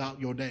go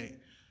about your day.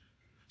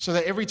 So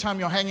that every time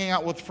you're hanging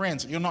out with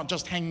friends, you're not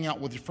just hanging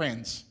out with your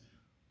friends.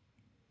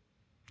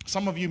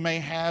 Some of you may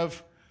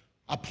have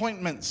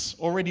appointments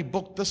already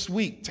booked this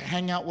week to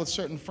hang out with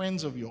certain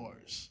friends of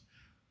yours.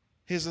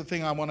 Here's the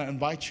thing I want to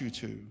invite you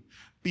to.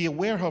 Be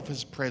aware of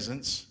his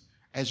presence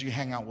as you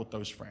hang out with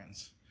those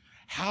friends.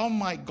 How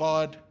might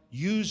God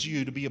use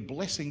you to be a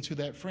blessing to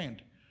that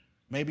friend?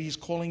 Maybe he's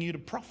calling you to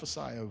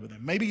prophesy over them.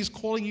 Maybe he's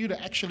calling you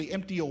to actually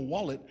empty your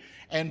wallet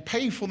and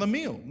pay for the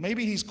meal.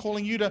 Maybe he's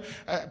calling you to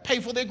pay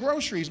for their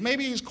groceries.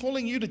 Maybe he's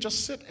calling you to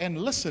just sit and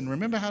listen.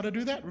 Remember how to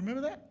do that?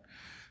 Remember that?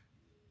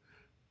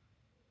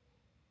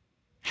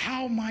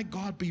 How might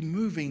God be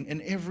moving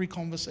in every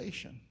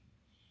conversation?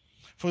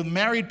 For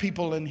married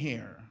people in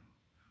here,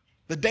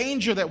 the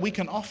danger that we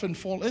can often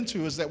fall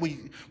into is that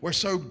we're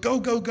so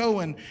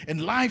go in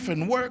life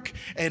and work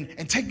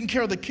and taking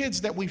care of the kids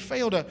that we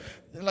fail to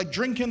like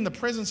drink in the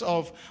presence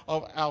of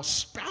our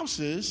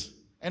spouses,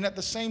 and at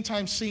the same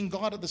time seeing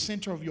God at the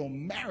center of your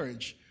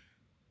marriage.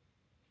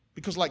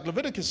 Because like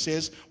Leviticus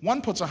says, one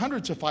puts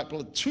 100 to flight,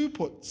 but two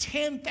put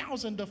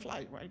 10,000 to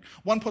flight, right?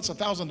 One puts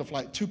 1,000 to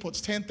flight, two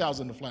puts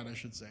 10,000 to flight, I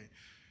should say.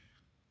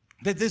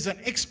 That there's an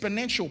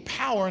exponential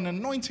power and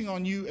anointing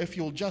on you if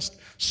you'll just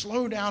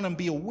slow down and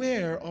be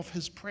aware of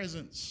his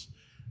presence.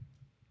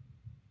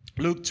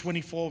 Luke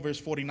 24, verse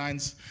 49,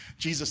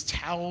 Jesus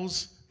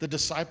tells the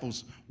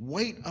disciples,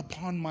 wait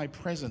upon my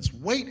presence.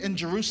 Wait in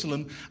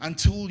Jerusalem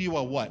until you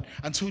are what?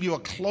 Until you are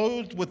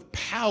clothed with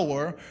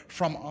power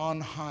from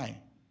on high.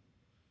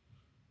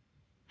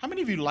 How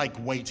many of you like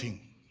waiting?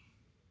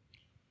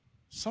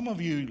 Some of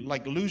you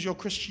like lose your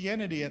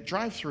Christianity at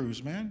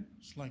drive-thrus, man.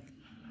 It's like,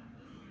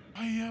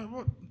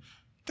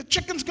 the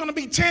chicken's going to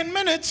be 10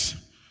 minutes.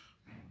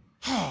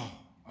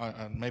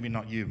 Maybe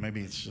not you.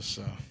 Maybe it's just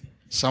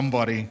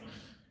somebody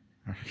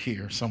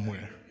here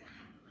somewhere.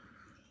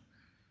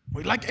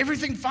 We like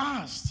everything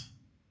fast.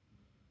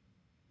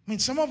 I mean,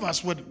 some of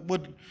us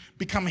would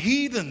become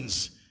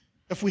heathens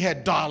if we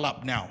had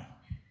dial-up now.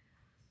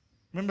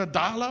 Remember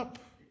dial-up?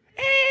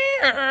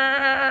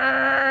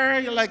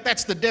 You're like,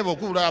 that's the devil.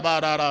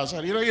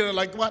 You're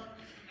like, what?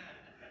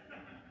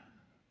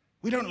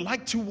 We don't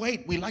like to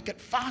wait. We like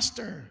it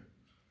faster.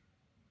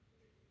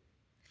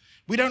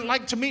 We don't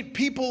like to meet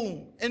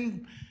people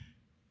in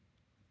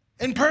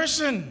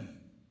person.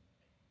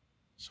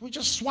 So we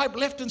just swipe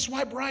left and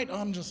swipe right. Oh,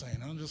 I'm just saying.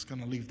 I'm just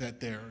going to leave that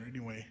there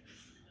anyway.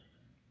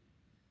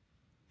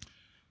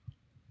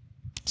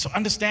 So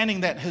understanding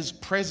that his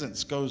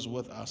presence goes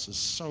with us is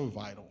so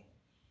vital.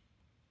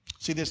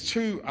 See, there's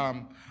two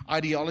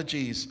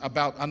ideologies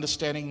about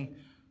understanding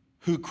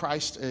who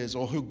Christ is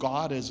or who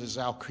God is as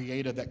our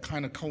creator that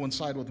kind of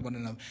coincide with one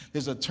another.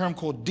 There's a term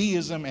called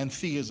deism and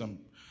theism.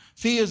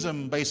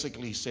 Theism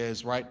basically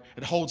says, right,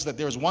 it holds that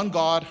there's one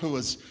God who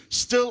is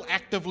still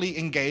actively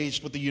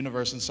engaged with the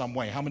universe in some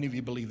way. How many of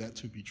you believe that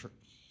to be true,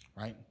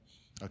 right?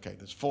 Okay,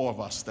 there's 4 of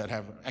us that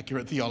have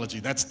accurate theology.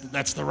 That's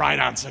the right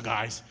answer,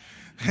 guys.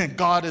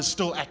 God is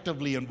still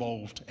actively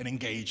involved and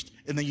engaged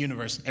in the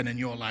universe and in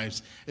your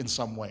lives in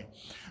some way.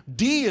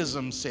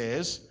 Deism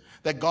says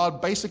that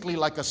God basically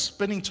like a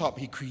spinning top,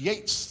 he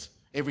creates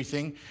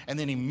everything and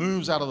then he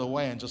moves out of the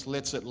way and just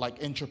lets it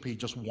like entropy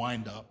just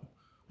wind up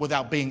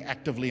without being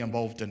actively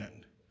involved in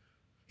it.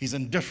 He's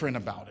indifferent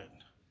about it.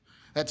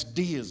 That's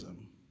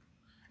deism.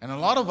 And a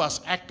lot of us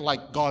act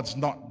like God's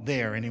not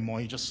there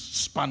anymore. He just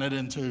spun it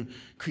into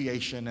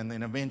creation and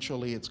then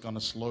eventually it's going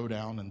to slow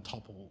down and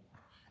topple.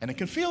 And it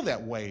can feel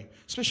that way,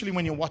 especially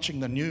when you're watching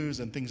the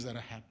news and things that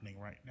are happening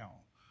right now.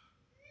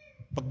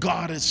 But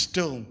God is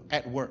still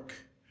at work.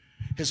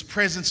 His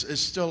presence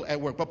is still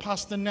at work. But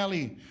Pastor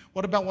Neli,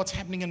 what about what's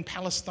happening in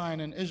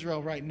Palestine and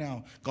Israel right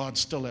now? God's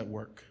still at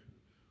work.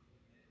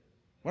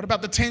 What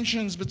about the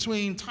tensions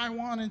between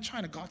Taiwan and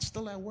China? God's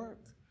still at work.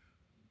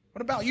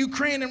 What about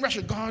Ukraine and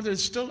Russia? God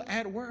is still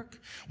at work.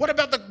 What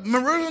about the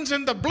Maroons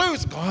and the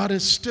Blues? God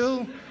is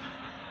still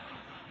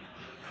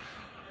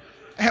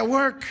at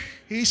work.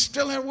 He's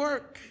still at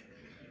work.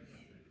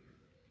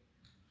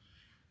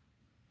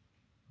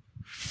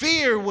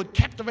 Fear would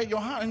captivate your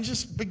heart and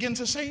just begin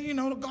to say,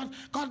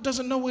 God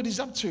doesn't know what he's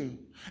up to.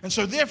 And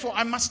so therefore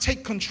I must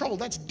take control.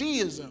 That's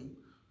deism.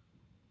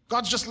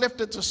 God's just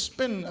left it to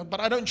spin, but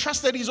I don't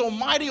trust that he's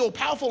almighty or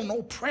powerful and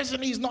all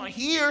present. He's not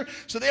here,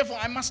 so therefore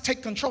I must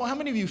take control. How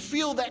many of you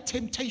feel that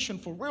temptation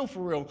for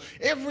real,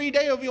 every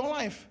day of your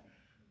life?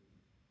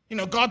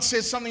 God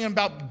says something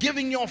about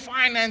giving your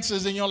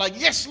finances, and you're like,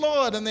 yes,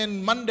 Lord, and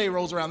then Monday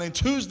rolls around, then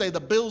Tuesday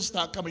the bills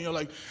start coming, you're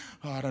like,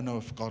 oh, I don't know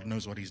if God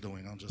knows what he's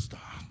doing. I'll just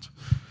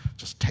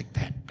take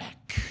that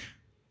back.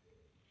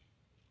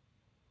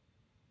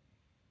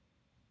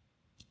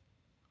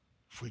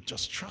 If we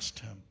just trust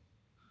him.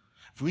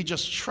 If we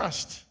just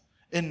trust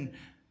in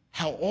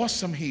how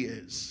awesome he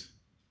is.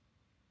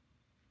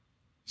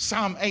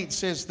 Psalm 8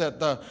 says that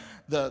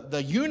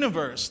the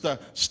universe, the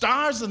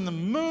stars and the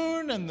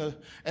moon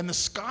and the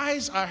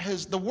skies are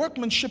the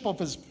workmanship of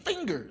his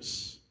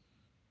fingers.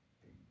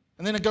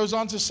 And then it goes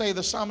on to say,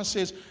 the psalmist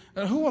says,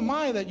 who am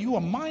I that you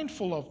are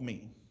mindful of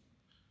me?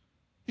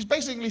 He's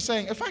basically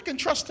saying, if I can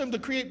trust him to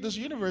create this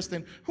universe,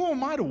 then who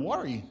am I to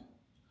worry?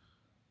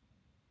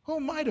 Who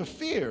am I to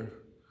fear?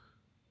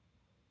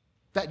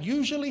 That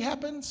usually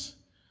happens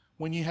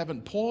when you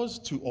haven't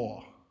paused to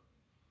awe.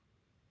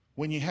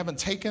 when you haven't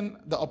taken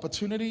the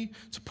opportunity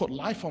to put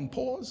life on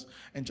pause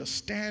and just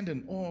stand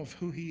in awe of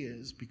who he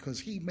is, because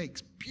he makes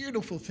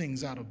beautiful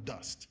things out of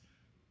dust.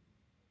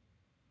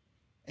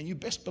 And you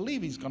best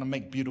believe he's going to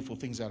make beautiful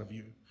things out of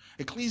you.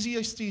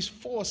 Ecclesiastes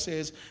 4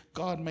 says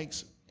God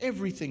makes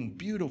everything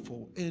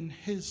beautiful in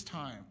his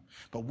time,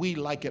 but we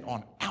like it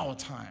on our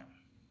time.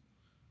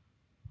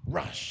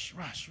 Rush,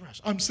 rush,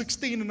 rush. I'm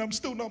 16 and I'm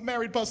still not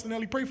married. Pastor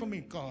Neli, pray for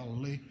me.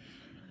 Golly.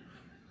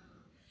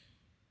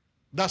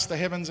 Thus the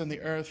heavens and the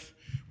earth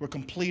were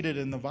completed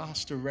in the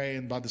vast array,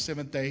 and by the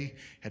seventh day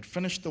had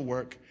finished the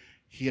work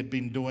he had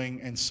been doing,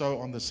 and so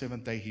on the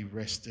seventh day he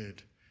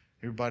rested.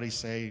 Everybody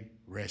say,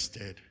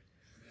 rested.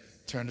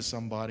 Turn to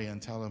somebody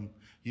and tell them,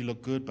 you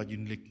look good, but you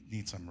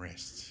need some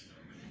rest.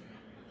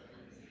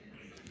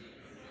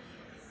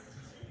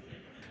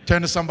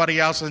 Turn to somebody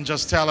else and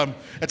just tell them,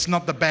 it's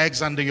not the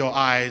bags under your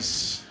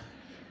eyes.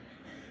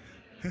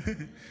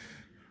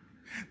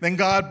 Then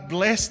God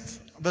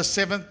blessed the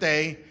seventh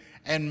day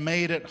and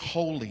made it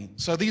holy.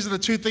 So these are the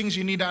two things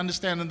you need to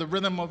understand in the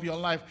rhythm of your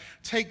life.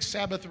 Take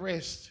Sabbath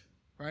rest,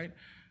 right?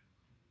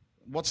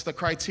 What's the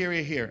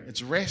criteria here?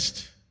 It's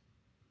rest.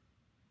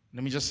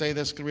 Let me just say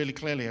this really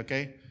clearly,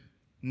 okay?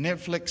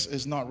 Netflix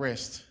is not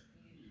rest.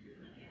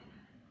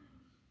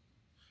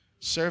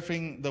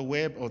 Surfing the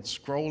web or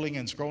scrolling,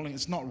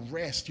 it's not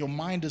rest. Your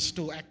mind is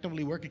still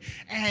actively working,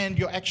 and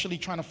you're actually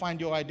trying to find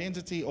your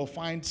identity or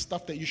find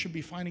stuff that you should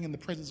be finding in the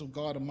presence of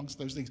God amongst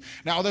those things.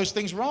 Now, are those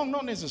things wrong?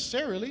 Not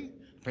necessarily,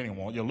 depending on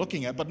what you're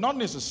looking at, but not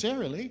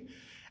necessarily.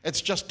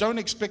 It's just don't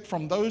expect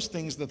from those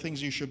things the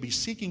things you should be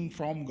seeking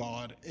from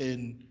God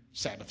in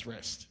Sabbath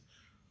rest.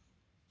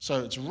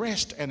 So it's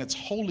rest and it's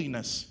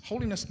holiness.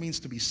 Holiness means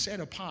to be set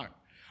apart.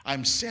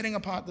 I'm setting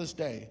apart this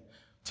day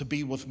to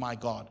be with my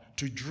God,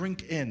 to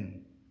drink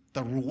in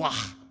the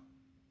ruach,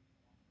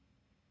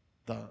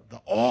 the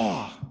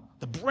awe,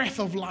 the breath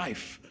of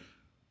life,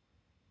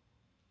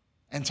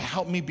 and to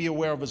help me be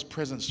aware of his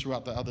presence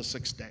throughout the other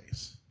 6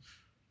 days.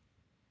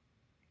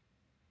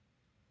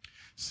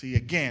 See,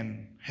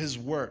 again, his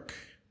work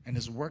and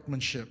his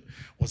workmanship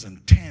was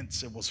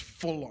intense. It was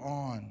full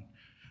on,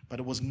 but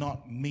it was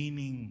not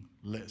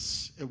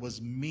meaningless. It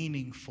was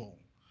meaningful.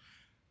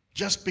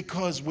 Just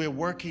because we're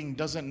working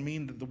doesn't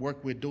mean that the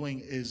work we're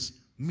doing is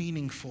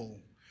meaningful.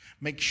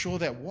 Make sure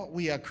that what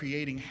we are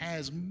creating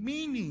has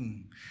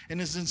meaning and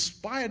is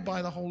inspired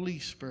by the Holy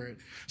Spirit.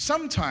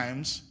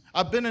 Sometimes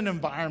I've been in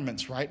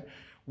environments, right,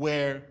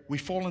 where we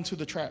fall into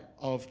the trap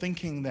of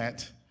thinking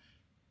that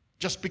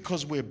just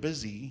because we're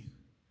busy,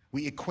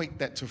 we equate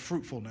that to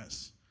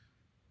fruitfulness.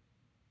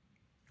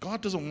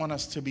 God doesn't want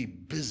us to be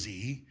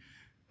busy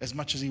as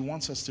much as he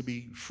wants us to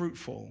be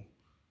fruitful.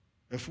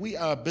 If we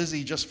are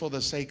busy just for the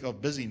sake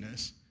of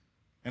busyness,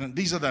 and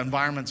these are the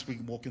environments we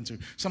walk into.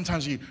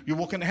 Sometimes you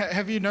walk in,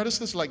 have you noticed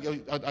this? Like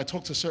I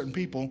talk to certain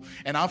people,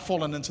 and I've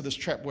fallen into this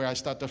trap where I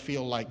start to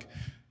feel like,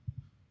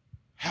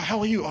 how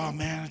are you? Oh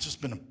man, it's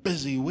just been a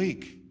busy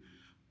week.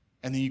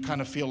 And then you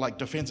kind of feel like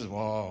defensive.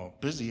 Oh,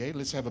 busy, eh?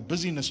 Let's have a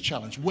busyness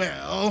challenge.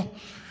 Well,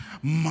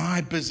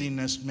 my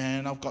busyness,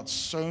 man, I've got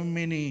so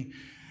many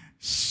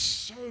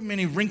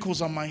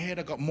wrinkles on my head.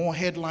 I've got more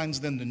headlines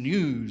than the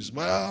news.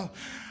 Well,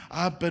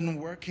 I've been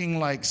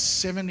working like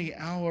 70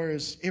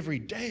 hours every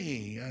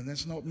day, and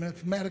that's not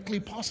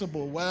mathematically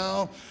possible.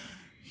 Well,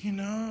 you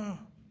know,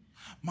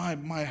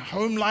 my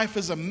home life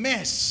is a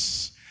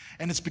mess,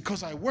 and it's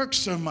because I work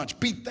so much.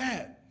 Beat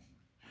that.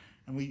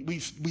 And we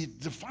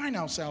define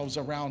ourselves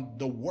around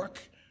the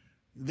work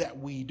that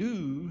we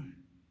do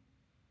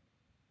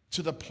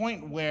to the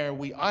point where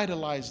we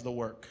idolize the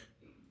work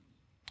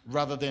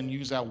rather than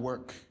use our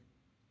work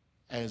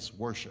as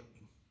worship.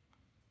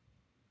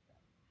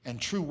 And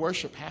true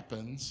worship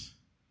happens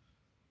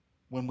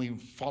when we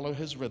follow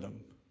his rhythm.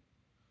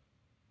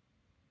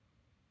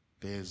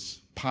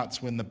 There's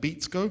parts when the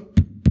beats go,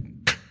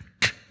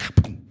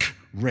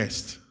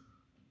 rest.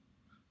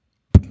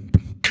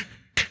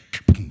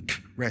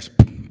 Rest.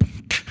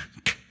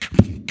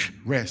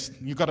 Rest.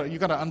 You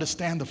gotta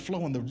understand the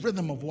flow and the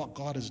rhythm of what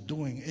God is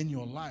doing in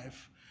your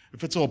life.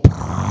 If it's all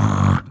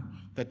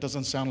that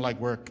doesn't sound like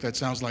work, that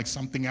sounds like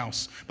something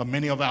else. But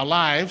many of our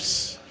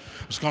lives,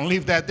 I'm just going to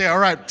leave that there. All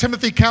right,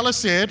 Timothy Keller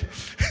said,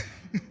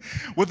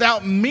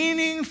 without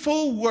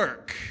meaningful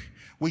work,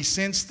 we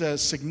sense the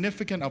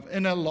significance of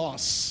inner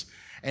loss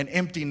and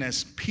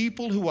emptiness.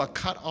 People who are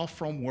cut off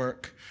from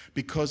work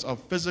because of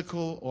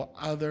physical or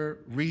other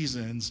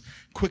reasons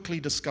quickly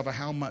discover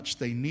how much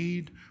they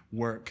need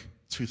work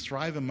to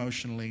thrive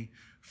emotionally,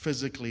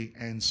 physically,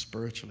 and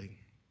spiritually.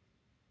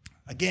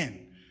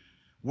 Again,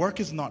 work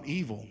is not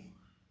evil.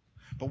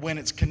 But when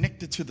it's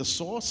connected to the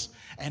source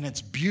and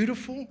it's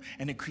beautiful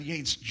and it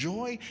creates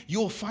joy,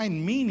 you'll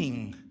find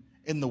meaning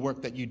in the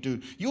work that you do.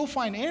 You'll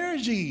find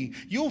energy.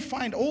 You'll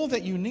find all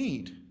that you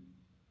need.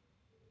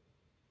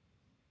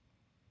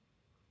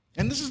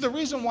 And this is the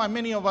reason why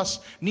many of us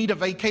need a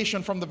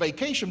vacation from the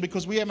vacation,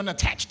 because we haven't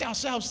attached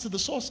ourselves to the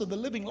source of the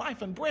living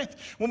life and breath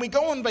when we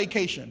go on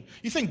vacation.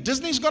 You think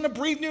Disney's going to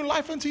breathe new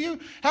life into you?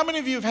 How many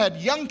of you have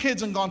had young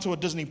kids and gone to a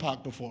Disney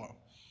park before?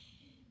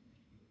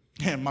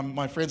 And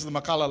my friends in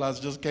the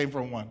Makalalas just came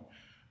from one.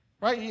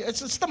 Right?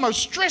 It's the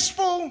most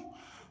stressful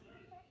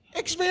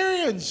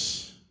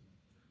experience.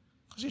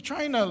 Because you're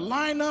trying to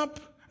line up,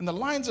 and the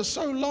lines are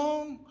so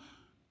long.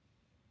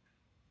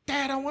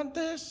 Dad, I want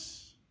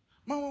this.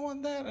 Mom, I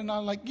want that. And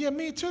I'm like, yeah,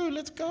 me too.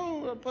 Let's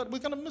go. But we're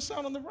going to miss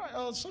out on the ride.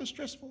 Oh, it's so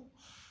stressful.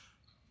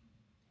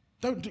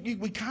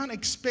 We can't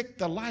expect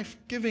the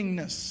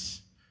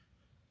life-givingness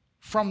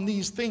from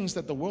these things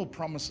that the world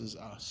promises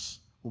us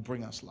will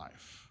bring us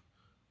life.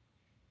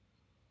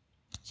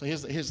 So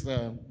here's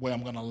the way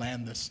I'm going to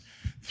land this.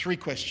 3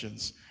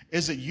 questions.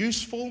 Is it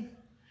useful?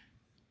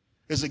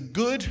 Is it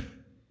good?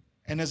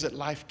 And is it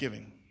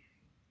life-giving?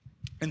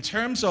 In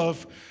terms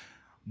of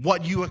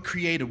what you are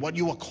created, what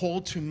you are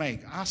called to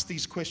make, ask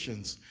these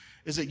questions.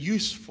 Is it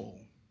useful?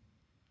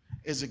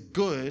 Is it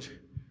good?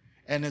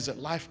 And is it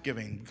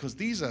life-giving? Because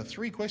these are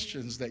 3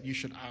 questions that you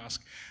should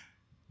ask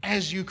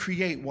as you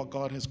create what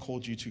God has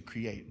called you to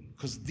create.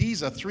 Because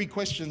these are 3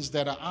 questions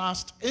that are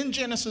asked in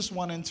Genesis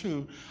 1 and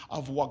 2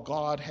 of what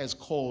God has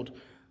called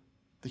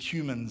the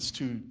humans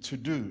to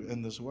do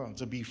in this world,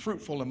 to be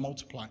fruitful and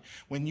multiply.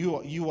 When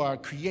you are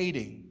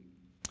creating.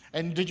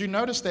 And did you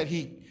notice that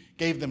he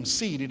gave them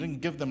seed? He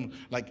didn't give them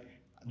like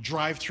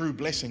drive-through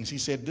blessings. He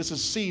said, this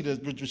is seed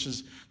which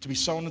is to be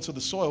sown into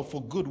the soil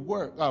for good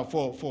work,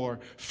 for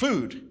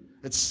food.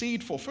 It's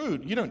seed for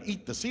food. You don't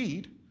eat the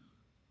seed.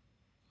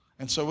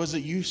 And so is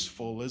it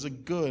useful? Is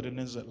it good? And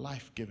is it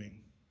life-giving?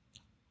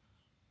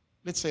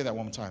 Let's say that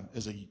one more time.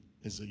 Is it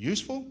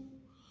useful?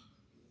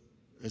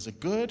 Is it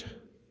good?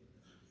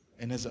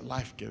 And is it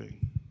life-giving?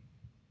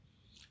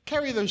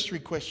 Carry those 3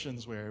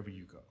 questions wherever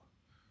you go.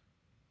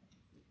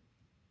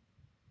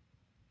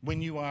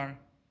 When you are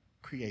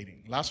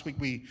creating. Last week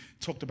we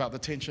talked about the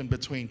tension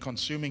between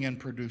consuming and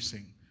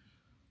producing.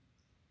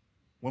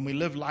 When we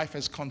live life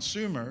as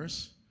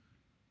consumers,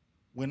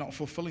 we're not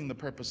fulfilling the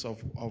purpose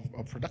of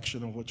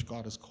production of which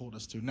God has called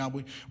us to. Now,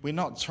 we're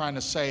not trying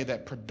to say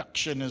that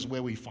production is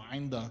where we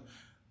find the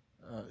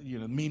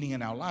meaning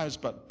in our lives,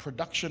 but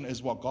production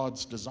is what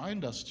God's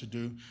designed us to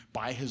do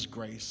by His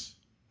grace,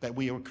 that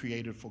we were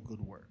created for good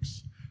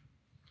works.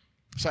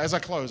 So as I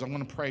close, I'm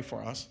going to pray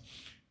for us.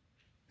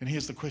 And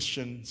here's the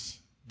questions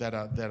that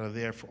are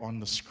there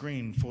on the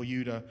screen for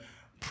you to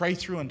pray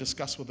through and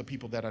discuss with the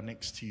people that are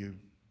next to you.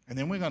 And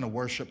then we're going to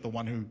worship the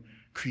one who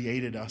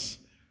created us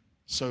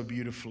so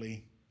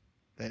beautifully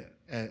that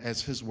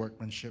as His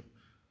workmanship.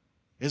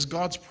 Is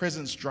God's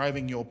presence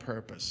driving your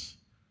purpose?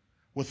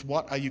 With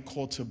what are you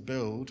called to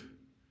build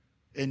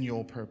in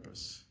your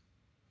purpose?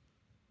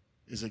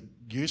 Is it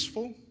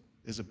useful?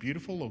 Is it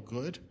beautiful or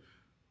good?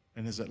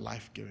 And is it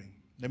life-giving?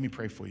 Let me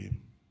pray for you.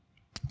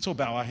 So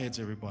bow our heads,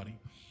 everybody.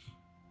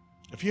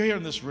 If you're here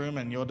in this room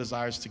and your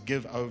desire is to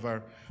give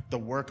over the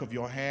work of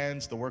your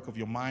hands, the work of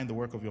your mind, the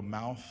work of your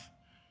mouth,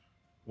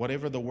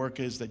 whatever the work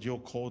is that you're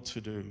called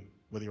to do,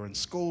 whether you're in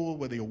school,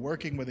 whether you're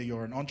working, whether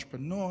you're an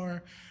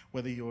entrepreneur,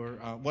 whether you're,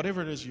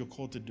 whatever it is you're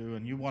called to do,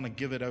 and you want to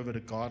give it over to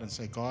God and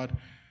say, God,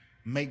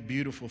 make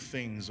beautiful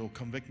things, or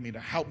convict me to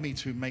help me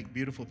to make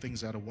beautiful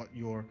things out of what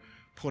you're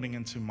putting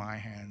into my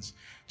hands.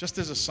 Just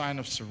as a sign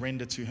of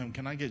surrender to Him,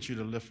 can I get you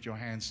to lift your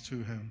hands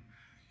to Him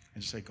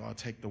and just say, God,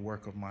 take the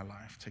work of my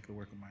life, take the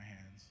work of my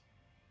hands.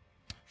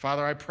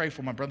 Father, I pray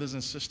for my brothers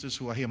and sisters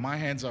who are here. My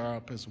hands are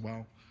up as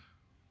well.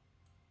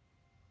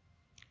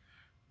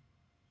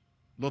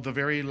 Lord, the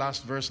very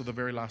last verse of the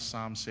very last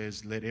psalm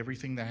says, let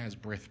everything that has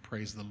breath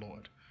praise the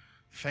Lord.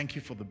 Thank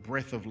you for the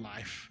breath of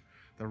life,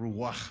 the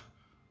ruach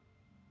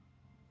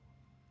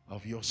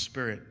of your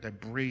spirit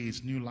that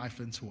breathes new life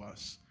into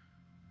us.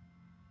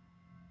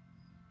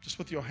 Just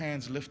with your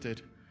hands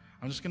lifted,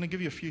 I'm just going to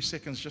give you a few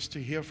seconds just to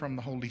hear from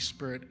the Holy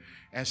Spirit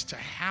as to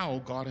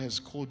how God has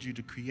called you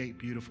to create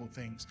beautiful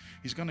things.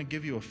 He's going to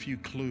give you a few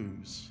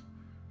clues,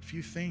 a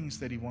few things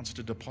that He wants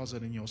to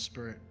deposit in your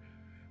spirit.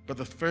 But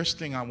the first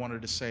thing I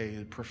wanted to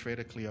say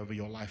prophetically over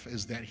your life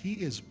is that He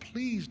is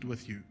pleased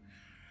with you.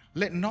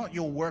 Let not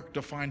your work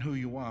define who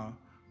you are,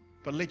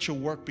 but let your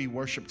work be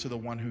worship to the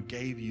one who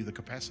gave you the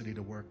capacity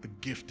to work, the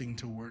gifting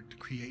to work, to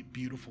create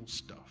beautiful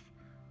stuff.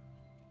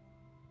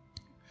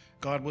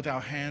 God, with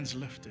our hands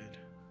lifted,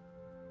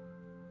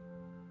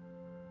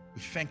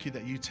 we thank you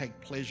that you take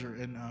pleasure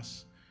in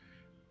us.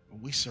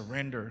 We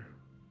surrender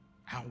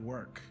our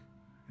work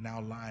and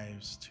our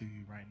lives to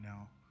you right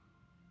now.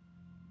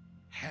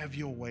 Have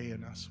your way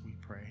in us, we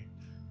pray.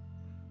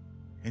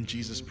 In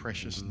Jesus'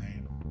 precious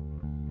name.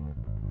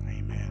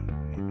 Amen.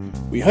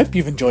 Amen. We hope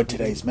you've enjoyed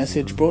today's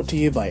message brought to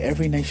you by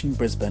Every Nation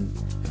Brisbane.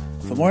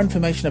 For more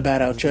information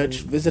about our church,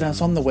 visit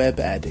us on the web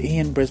at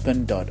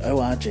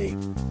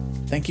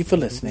ianbrisbane.org. Thank you for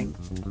listening.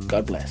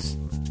 God bless.